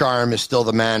Dominic Ducharme is still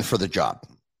the man for the job?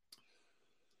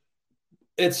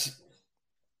 It's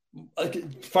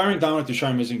like firing Dominic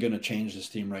Ducharme isn't going to change this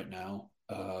team right now.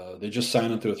 They just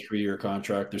signed him to a 3-year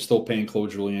contract. They're still paying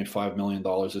Claude Julien $5 million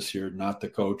this year, not the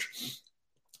coach.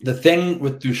 The thing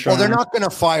with Ducharme... Well, they're not going to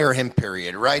fire him,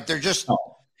 period, right? They're just... No.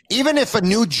 Even if a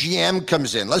new GM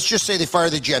comes in, let's just say they fire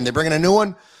the GM, they bring in a new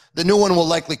one, the new one will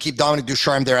likely keep Dominic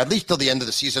Ducharme there at least till the end of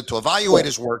the season to evaluate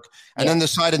his work and then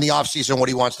decide in the offseason what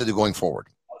he wants to do going forward.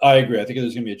 I agree. I think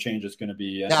there's going to be a change. It's going to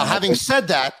be... Now, having said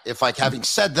that,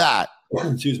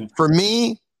 excuse me. For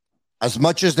me, as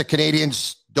much as the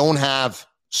Canadians don't have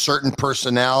certain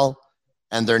personnel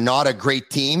and they're not a great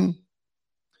team,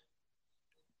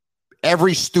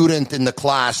 every student in the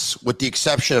class, with the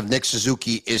exception of Nick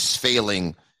Suzuki, is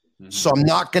failing. Mm-hmm. So I'm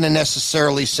not going to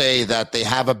necessarily say that they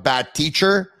have a bad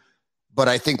teacher, but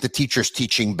I think the teacher's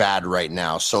teaching bad right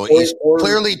now. So he's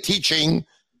clearly teaching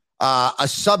a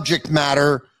subject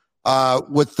matter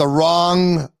with the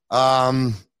wrong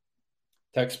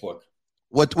textbook.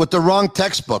 With the wrong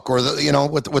textbook or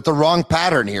with the wrong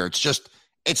pattern here.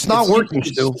 It's not working,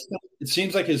 Stu. It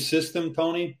seems like his system,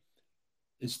 Tony,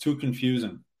 is too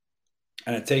confusing.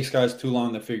 And it takes guys too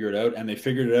long to figure it out. And they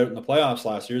figured it out in the playoffs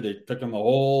last year. They took him the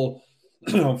whole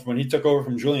when he took over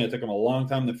from Julien, it took him a long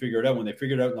time to figure it out. When they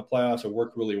figured it out in the playoffs, it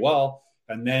worked really well.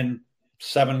 And then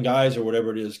 7 guys or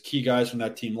whatever it is, key guys from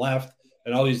that team left.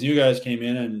 And all these new guys came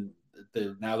in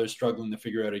and now they're struggling to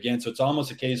figure it out again. So it's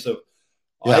almost a case of,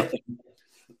 I think,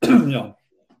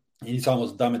 he needs to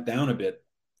almost dumb it down a bit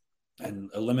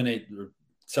and eliminate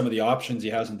some of the options he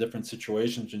has in different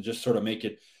situations and just sort of make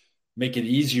it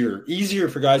easier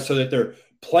for guys so that they're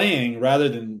playing rather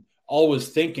than always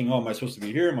thinking, am I supposed to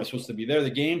be here? Am I supposed to be there? The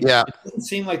game, it doesn't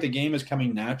seem like the game is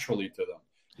coming naturally to them.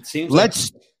 It seems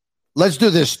Let's do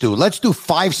this, Stu. Let's do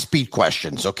 5 speed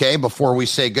questions, okay, before we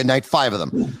say goodnight, 5 of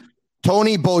them.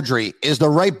 Tony Beaudry, is the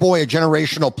right boy a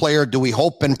generational player? Do we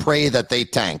hope and pray that they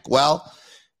tank? Well,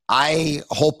 I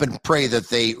hope and pray that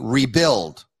they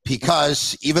rebuild,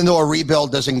 because even though a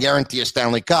rebuild doesn't guarantee a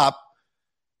Stanley Cup,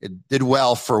 It did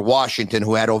well for Washington,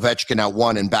 who had Ovechkin at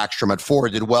 1 and Backstrom at 4.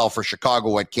 It did well for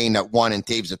Chicago at Kane at 1 and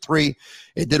Taves at 3.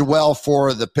 It did well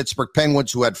for the Pittsburgh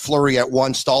Penguins, who had Fleury at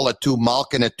 1, Stahl at 2,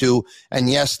 Malkin at 2. And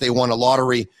yes, they won a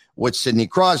lottery with Sidney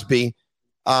Crosby.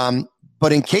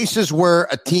 But in cases where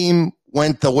a team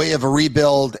went the way of a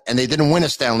rebuild and they didn't win a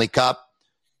Stanley Cup,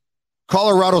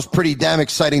 Colorado's pretty damn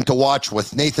exciting to watch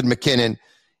with Nathan McKinnon.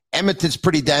 Edmonton's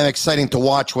pretty damn exciting to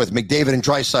watch with McDavid and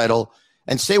Draisaitl.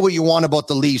 And say what you want about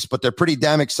the Leafs, but they're pretty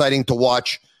damn exciting to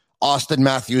watch Austin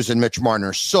Matthews and Mitch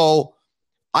Marner. So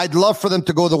I'd love for them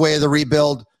to go the way of the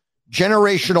rebuild.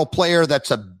 Generational player, that's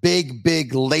a big,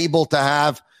 big label to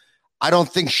have. I don't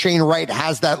think Shane Wright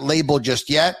has that label just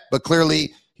yet, but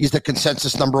clearly he's the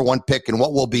consensus number 1 pick in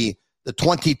what will be the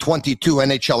 2022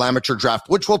 NHL Amateur Draft,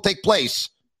 which will take place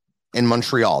in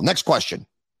Montreal. Next question.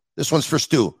 This one's for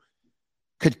Stu.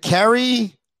 Could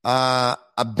Carey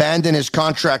abandon his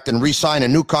contract and re-sign a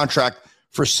new contract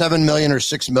for $7 million or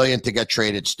 $6 million to get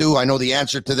traded? Stu, I know the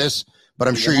answer to this, but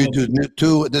I'm sure you do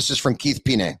too. This is from Keith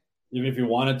Pine. Even if he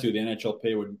wanted to, the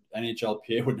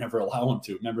NHLPA would never allow him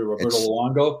to. Remember Roberto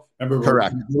Luongo? Roberto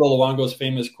Luongo's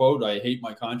famous quote, "I hate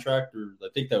my contract," or I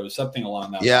think that was something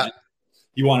along that line.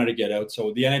 He wanted to get out.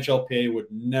 So the NHLPA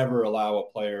would never allow a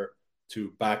player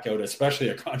to back out, especially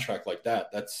a contract like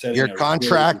that. That's setting your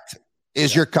contract.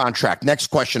 Is your contract. Next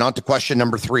question. On to question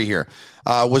number 3 here.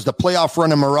 Was the playoff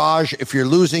run a mirage? If you're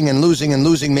losing and losing and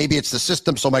losing, maybe it's the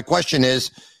system. So my question is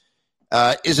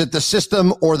it the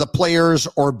system or the players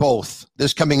or both?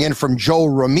 This coming in from Joe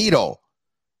Romito.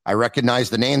 I recognize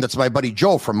the name. That's my buddy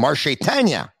Joe from Marche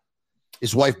Tanya.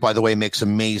 His wife, by the way, makes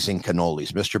amazing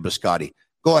cannolis. Mr. Biscotti.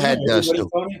 Go ahead, Stu.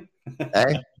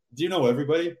 Hey? Do you know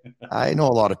everybody? I know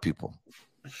a lot of people.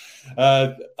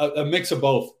 A mix of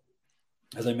both.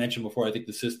 As I mentioned before, I think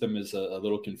the system is a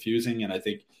little confusing, and I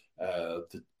think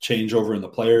the changeover in the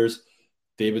players,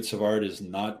 David Savard is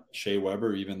not Shea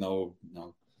Weber, even though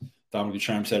Dominic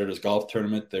Ducharme said at his golf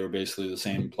tournament they were basically the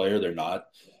same player. They're not.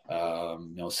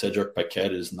 Cedric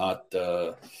Paquette is not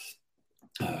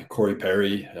Corey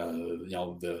Perry.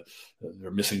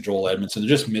 They're missing Joel Edmondson. They're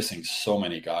just missing so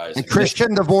many guys. And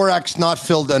Christian Dvorak's not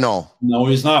Phil Deneau. No,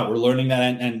 he's not. We're learning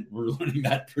that, and we're learning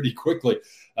that pretty quickly.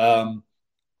 And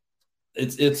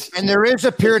there is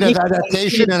a period of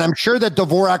adaptation, and I'm sure that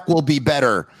Dvorak will be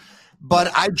better.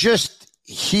 But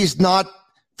he's not,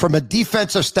 from a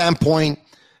defensive standpoint,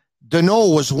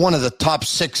 Deneau was one of the top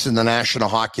 6 in the National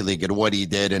Hockey League at what he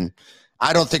did, and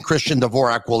I don't think Christian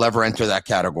Dvorak will ever enter that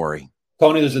category.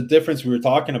 Tony, there's a difference. We were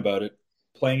talking about it,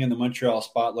 playing in the Montreal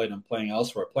spotlight and playing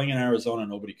elsewhere. Playing in Arizona,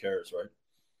 nobody cares, right?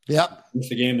 Yep. It's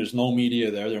the game. There's no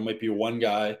media there. There might be one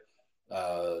guy.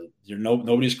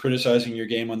 Nobody's criticizing your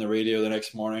game on the radio the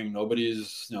next morning.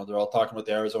 Nobody's, they're all talking about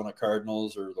the Arizona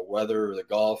Cardinals or the weather or the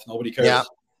golf. Nobody cares. Yeah.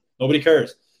 Nobody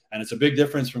cares. And it's a big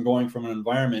difference from going from an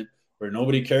environment where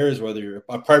nobody cares whether you're,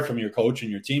 apart from your coach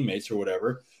and your teammates or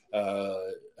whatever.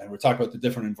 And we're talking about the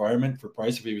different environment for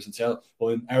Price if he was in Seattle.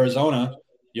 Well, in Arizona,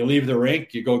 you leave the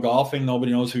rink, you go golfing.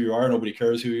 Nobody knows who you are. Nobody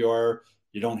cares who you are.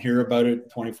 You don't hear about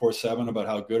it 24/7 about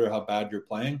how good or how bad you're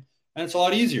playing. And it's a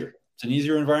lot easier. It's an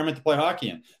easier environment to play hockey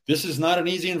in. This is not an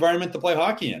easy environment to play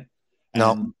hockey in. And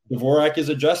no. Dvorak is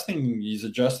adjusting. He's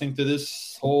adjusting to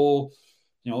this whole,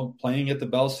 playing at the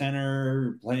Bell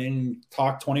Center, playing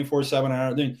talk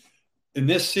 24/7. In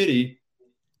this city,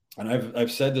 and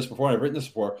I've said this before, I've written this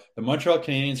before, the Montreal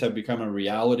Canadiens have become a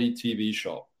reality TV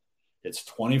show. It's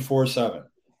 24/7.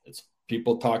 It's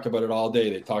people talk about it all day.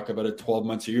 They talk about it 12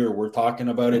 months a year. We're talking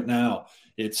about it now.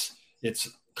 It's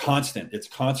constant. It's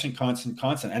constant.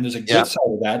 And there's a good side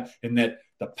of that in that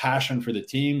the passion for the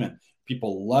team and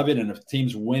people love it. And if the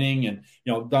team's winning, and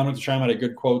Dominic Ducharme had a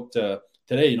good quote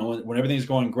today. When everything's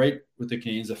going great with the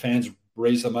Canadiens, the fans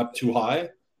raise them up too high.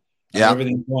 And when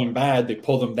everything's going bad, they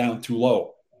pull them down too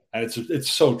low. And it's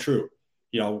so true.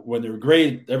 When they're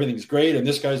great, everything's great, and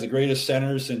this guy's the greatest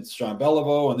center since Jean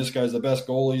Beliveau, and this guy's the best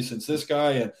goalie since this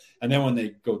guy, and then when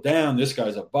they go down, this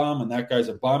guy's a bum, and that guy's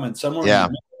a bum, and somewhere in the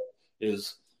middle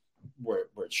is where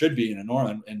it should be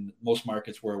in most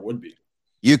markets where it would be.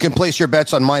 You can place your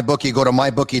bets on MyBookie. Go to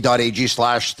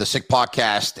mybookie.ag/the Sick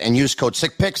Podcast and use code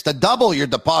SickPicks to double your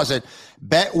deposit.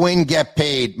 Bet, win, get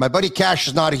paid. My buddy Cash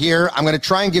is not here. I'm going to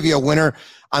try and give you a winner.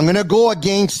 I'm going to go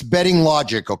against betting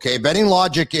logic, okay? Betting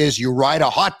logic is you ride a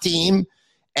hot team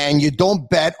and you don't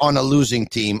bet on a losing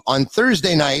team. On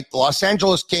Thursday night, the Los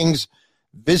Angeles Kings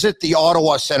visit the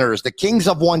Ottawa Senators. The Kings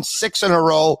have won 6 in a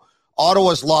row.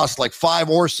 Ottawa's lost like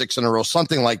 5 or 6 in a row,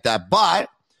 something like that. But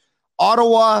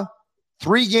Ottawa,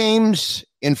 3 games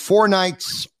in 4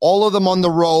 nights, all of them on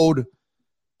the road.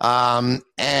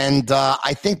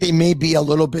 I think they may be a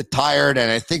little bit tired,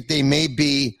 and I think they may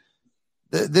be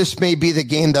this may be the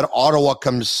game that Ottawa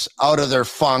comes out of their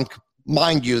funk.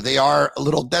 Mind you, they are a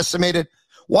little decimated.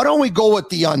 Why don't we go with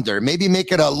the under? Maybe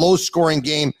make it a low-scoring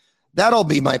game. That'll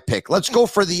be my pick. Let's go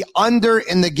for the under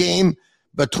in the game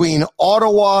between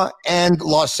Ottawa and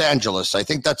Los Angeles. I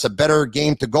think that's a better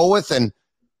game to go with. And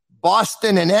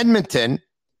Boston and Edmonton,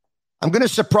 I'm going to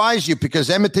surprise you because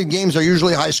Edmonton games are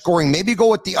usually high-scoring. Maybe go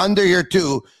with the under here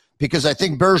too, because I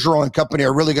think Bergeron and company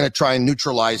are really going to try and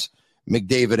neutralize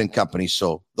McDavid and company.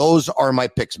 So those are my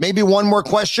picks. Maybe one more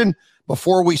question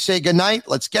before we say goodnight.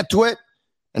 Let's get to it.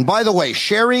 And by the way,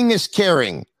 sharing is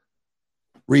caring.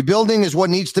 Rebuilding is what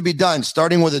needs to be done,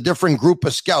 starting with a different group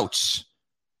of scouts.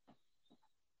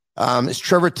 Is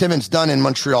Trevor Timmins done in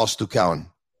Montreal, Stu Cowan?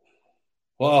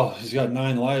 Well, he's got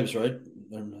 9 lives, right?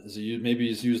 Maybe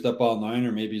he's used up all 9,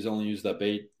 or maybe he's only used up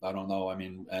 8. I don't know. I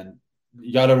mean, and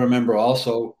you got to remember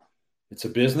also, it's a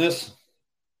business.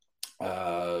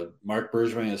 Marc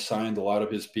Bergevin has signed a lot of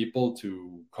his people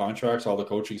to contracts. All the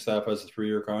coaching staff has a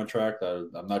 3-year contract.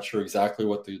 I'm not sure exactly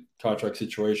what the contract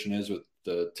situation is with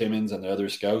the Timmins and the other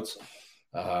scouts.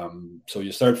 So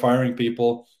you start firing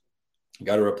people, you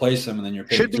got to replace them, and then you're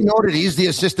paying. Should be noted, he's the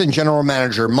assistant general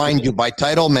manager. Mind you, by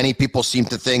title, many people seem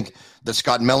to think that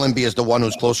Scott Mellenby is the one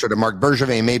who's closer to Marc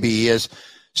Bergevin. Maybe he is.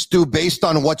 Stu, based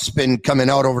on what's been coming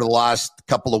out over the last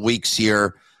couple of weeks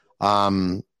here,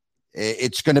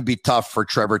 it's going to be tough for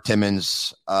Trevor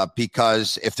Timmins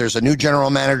because if there's a new general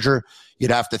manager,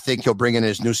 you'd have to think he'll bring in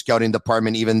his new scouting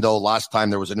department, even though last time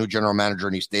there was a new general manager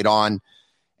and he stayed on.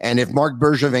 And if Marc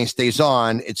Bergevin stays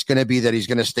on, it's going to be that he's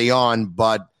going to stay on,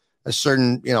 but a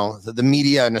certain, the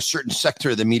media and a certain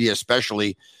sector of the media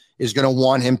especially is going to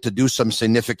want him to do some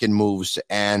significant moves,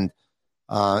 and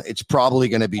it's probably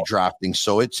going to be drafting.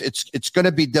 So it's going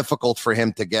to be difficult for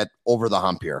him to get over the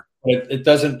hump here. It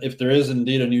doesn't. If there is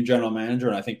indeed a new general manager,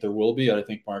 and I think there will be, I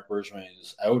think Marc Bergevin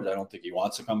is out. I don't think he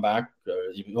wants to come back.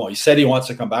 Even though he said he wants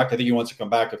to come back, I think he wants to come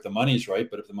back if the money's right.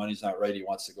 But if the money's not right, he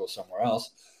wants to go somewhere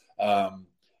else.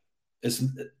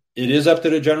 It is up to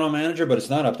the general manager, but it's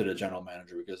not up to the general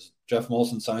manager because Jeff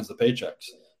Molson signs the paychecks.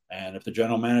 And if the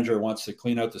general manager wants to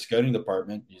clean out the scouting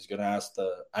department, he's going to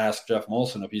ask Jeff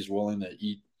Molson if he's willing to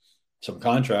eat some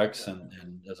contracts.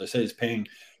 And as I say, he's paying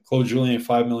Claude Julien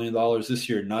 $5 million this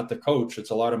year, not the coach.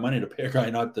 It's a lot of money to pay a guy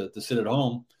not to sit at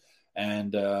home.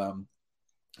 And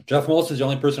Jeff Molson is the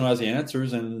only person who has the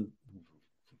answers, and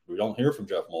we don't hear from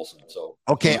Jeff Molson. So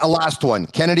okay, a last one.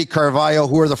 Kennedy Carvalho,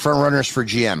 who are the front runners for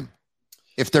GM?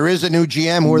 If there is a new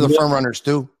GM, who are the front runners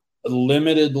too?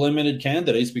 Limited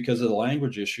candidates because of the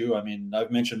language issue. I mean,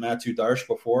 I've mentioned Matthew Darche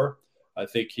before. I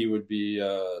think he would be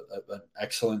an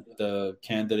excellent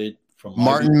candidate. From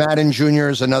Martin Madden Jr.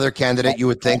 is another candidate, you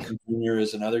would think. Madden Jr.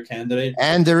 is another candidate.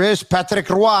 And there is Patrick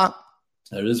Roy.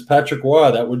 There is Patrick Roy.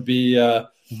 That would be...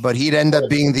 but he'd end up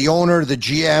being the owner, the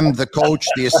GM, the coach,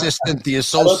 the assistant, the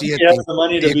associate,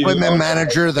 the equipment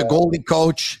manager, the goalie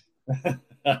coach.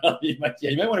 He might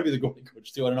want to be the goalie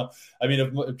coach too. I don't know. I mean,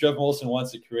 if Jeff Molson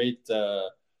wants to create, a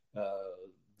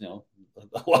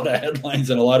lot of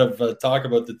headlines and a lot of talk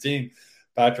about the team,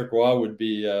 Patrick Roy would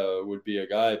be a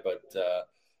guy. But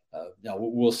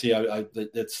we'll see.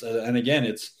 It's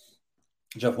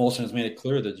Jeff Molson has made it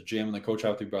clear that the GM and the coach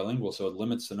have to be bilingual, so it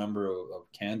limits the number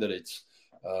of candidates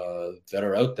that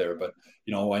are out there. But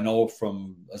I know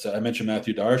as I mentioned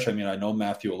Matthew Darche. I mean, I know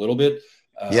Matthew a little bit.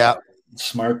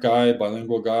 Smart guy,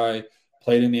 bilingual guy,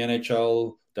 played in the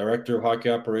NHL, director of hockey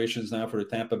operations now for the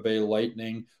Tampa Bay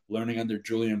Lightning, learning under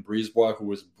Julien Brisebois, who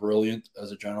was brilliant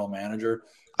as a general manager.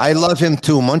 I love him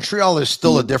too. Montreal is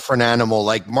still a different animal.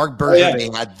 Like Marc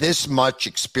Bergevin had this much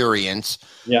experience.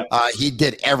 Yeah. He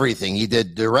did everything. He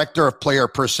did director of player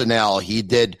personnel. He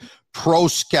did pro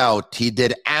scout. He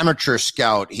did amateur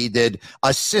scout. He did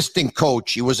assistant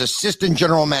coach. He was assistant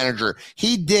general manager.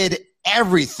 He did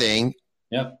everything.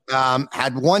 Yeah.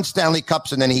 Had won Stanley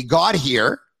Cups, and then he got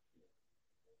here.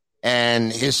 And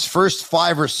his first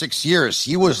 5 or 6 years,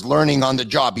 he was learning on the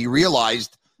job. He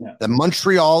realized that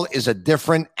Montreal is a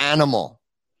different animal.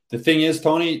 The thing is,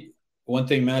 Tony, one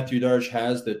thing Matthew Darche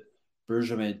has that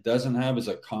Bergevin doesn't have is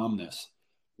a calmness,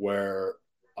 where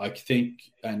I think,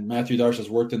 and Matthew Darche has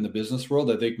worked in the business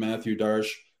world, I think Matthew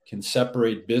Darche can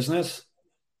separate business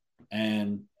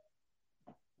and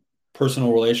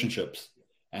personal relationships.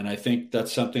 And I think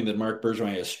that's something that Marc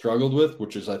Bergevin has struggled with,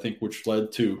 which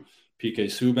led to PK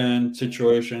Subban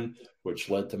situation, which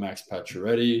led to Max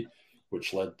Pacioretty,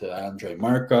 which led to Andrei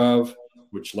Markov,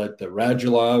 which led to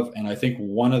Radulov. And I think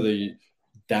one of the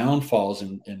downfalls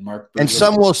in Marc Bergevin. And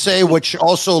some will say which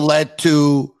also led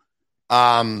to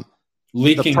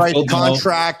leaking the Price Phil Danault.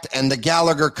 contract and the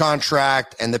Gallagher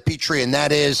contract and the Petrie, and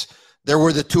that is there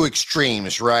were the two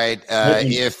extremes, right?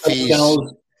 If he's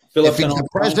the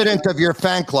president of your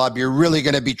fan club, you're really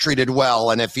going to be treated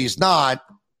well, and if he's not,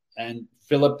 and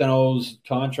Philip Danault's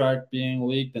contract being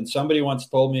leaked, and somebody once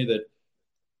told me that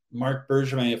Marc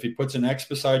Bergevin, if he puts an X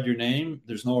beside your name,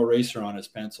 there's no eraser on his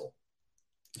pencil.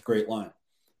 Great line.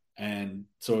 And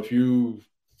so if you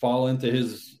fall into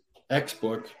his X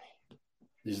book,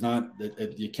 he's not.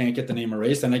 You can't get the name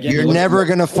erased. And again, you're never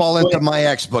going to fall into my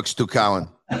X books, Stu Cowan.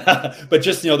 But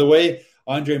just the way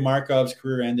Andrei Markov's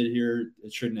career ended here,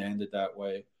 it shouldn't have ended that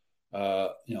way.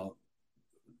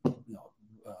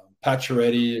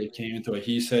 Pacioretty, it came into a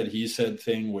he said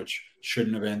thing, which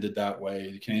shouldn't have ended that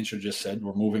way. The Canadiens should have just said,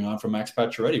 we're moving on from Max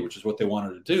Pacioretty, which is what they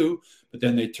wanted to do. But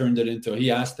then they turned it into,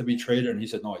 he asked to be traded, and he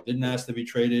said, no, I didn't ask to be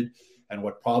traded. And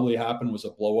what probably happened was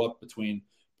a blow-up between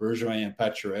Bergevin and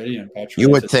Pacioretty. And Pacioretty you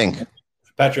would think.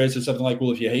 Pacioretty said something like, well,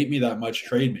 if you hate me that much,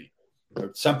 trade me. Or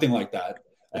something like that.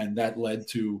 And that led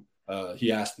to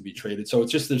he asked to be traded. So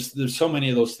it's just there's so many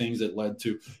of those things that led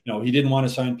to, he didn't want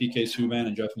to sign PK Subban,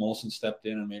 and Jeff Molson stepped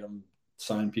in and made him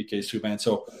sign PK Subban.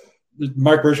 So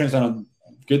Marc Bergevin's done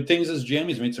good things as GM.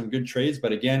 He's made some good trades,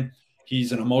 but again,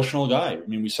 he's an emotional guy. I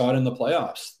mean, we saw it in the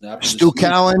playoffs. Stu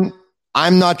Cowan,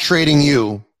 I'm not trading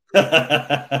you.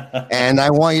 And I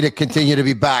want you to continue to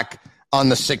be back on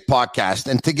the Sick Podcast.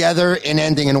 And together in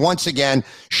ending, and once again,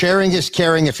 sharing is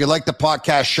caring. If you like the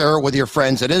podcast, share it with your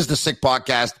friends. It is the Sick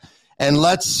Podcast. And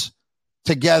let's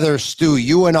together, Stu,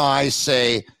 you and I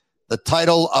say the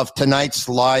title of tonight's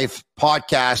live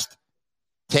podcast,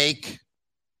 Take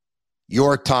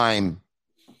Your Time,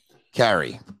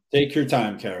 Carey. Take your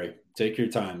time, Carey. Take your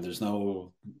time. There's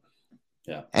no,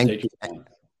 take your time.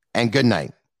 And good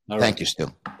night. All Thank right. you,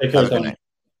 Stu. Take your time.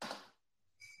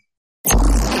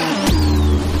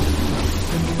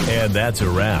 And that's a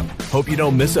wrap. Hope you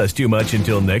don't miss us too much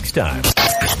until next time.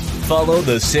 Follow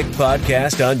the Sick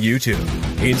Podcast on YouTube,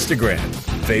 Instagram,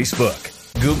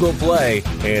 Facebook, Google Play,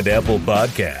 and Apple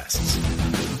Podcasts.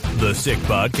 The Sick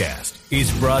Podcast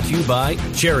is brought to you by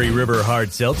Cherry River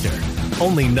Hard Seltzer.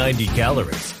 Only 90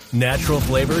 calories, natural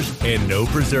flavors, and no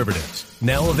preservatives.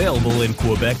 Now available in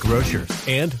Quebec grocers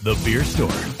and the beer store.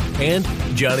 And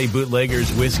Johnny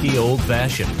Bootlegger's Whiskey Old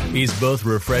Fashioned is both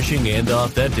refreshing and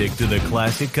authentic to the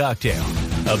classic cocktail.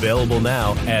 Available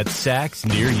now at Saks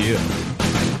near you.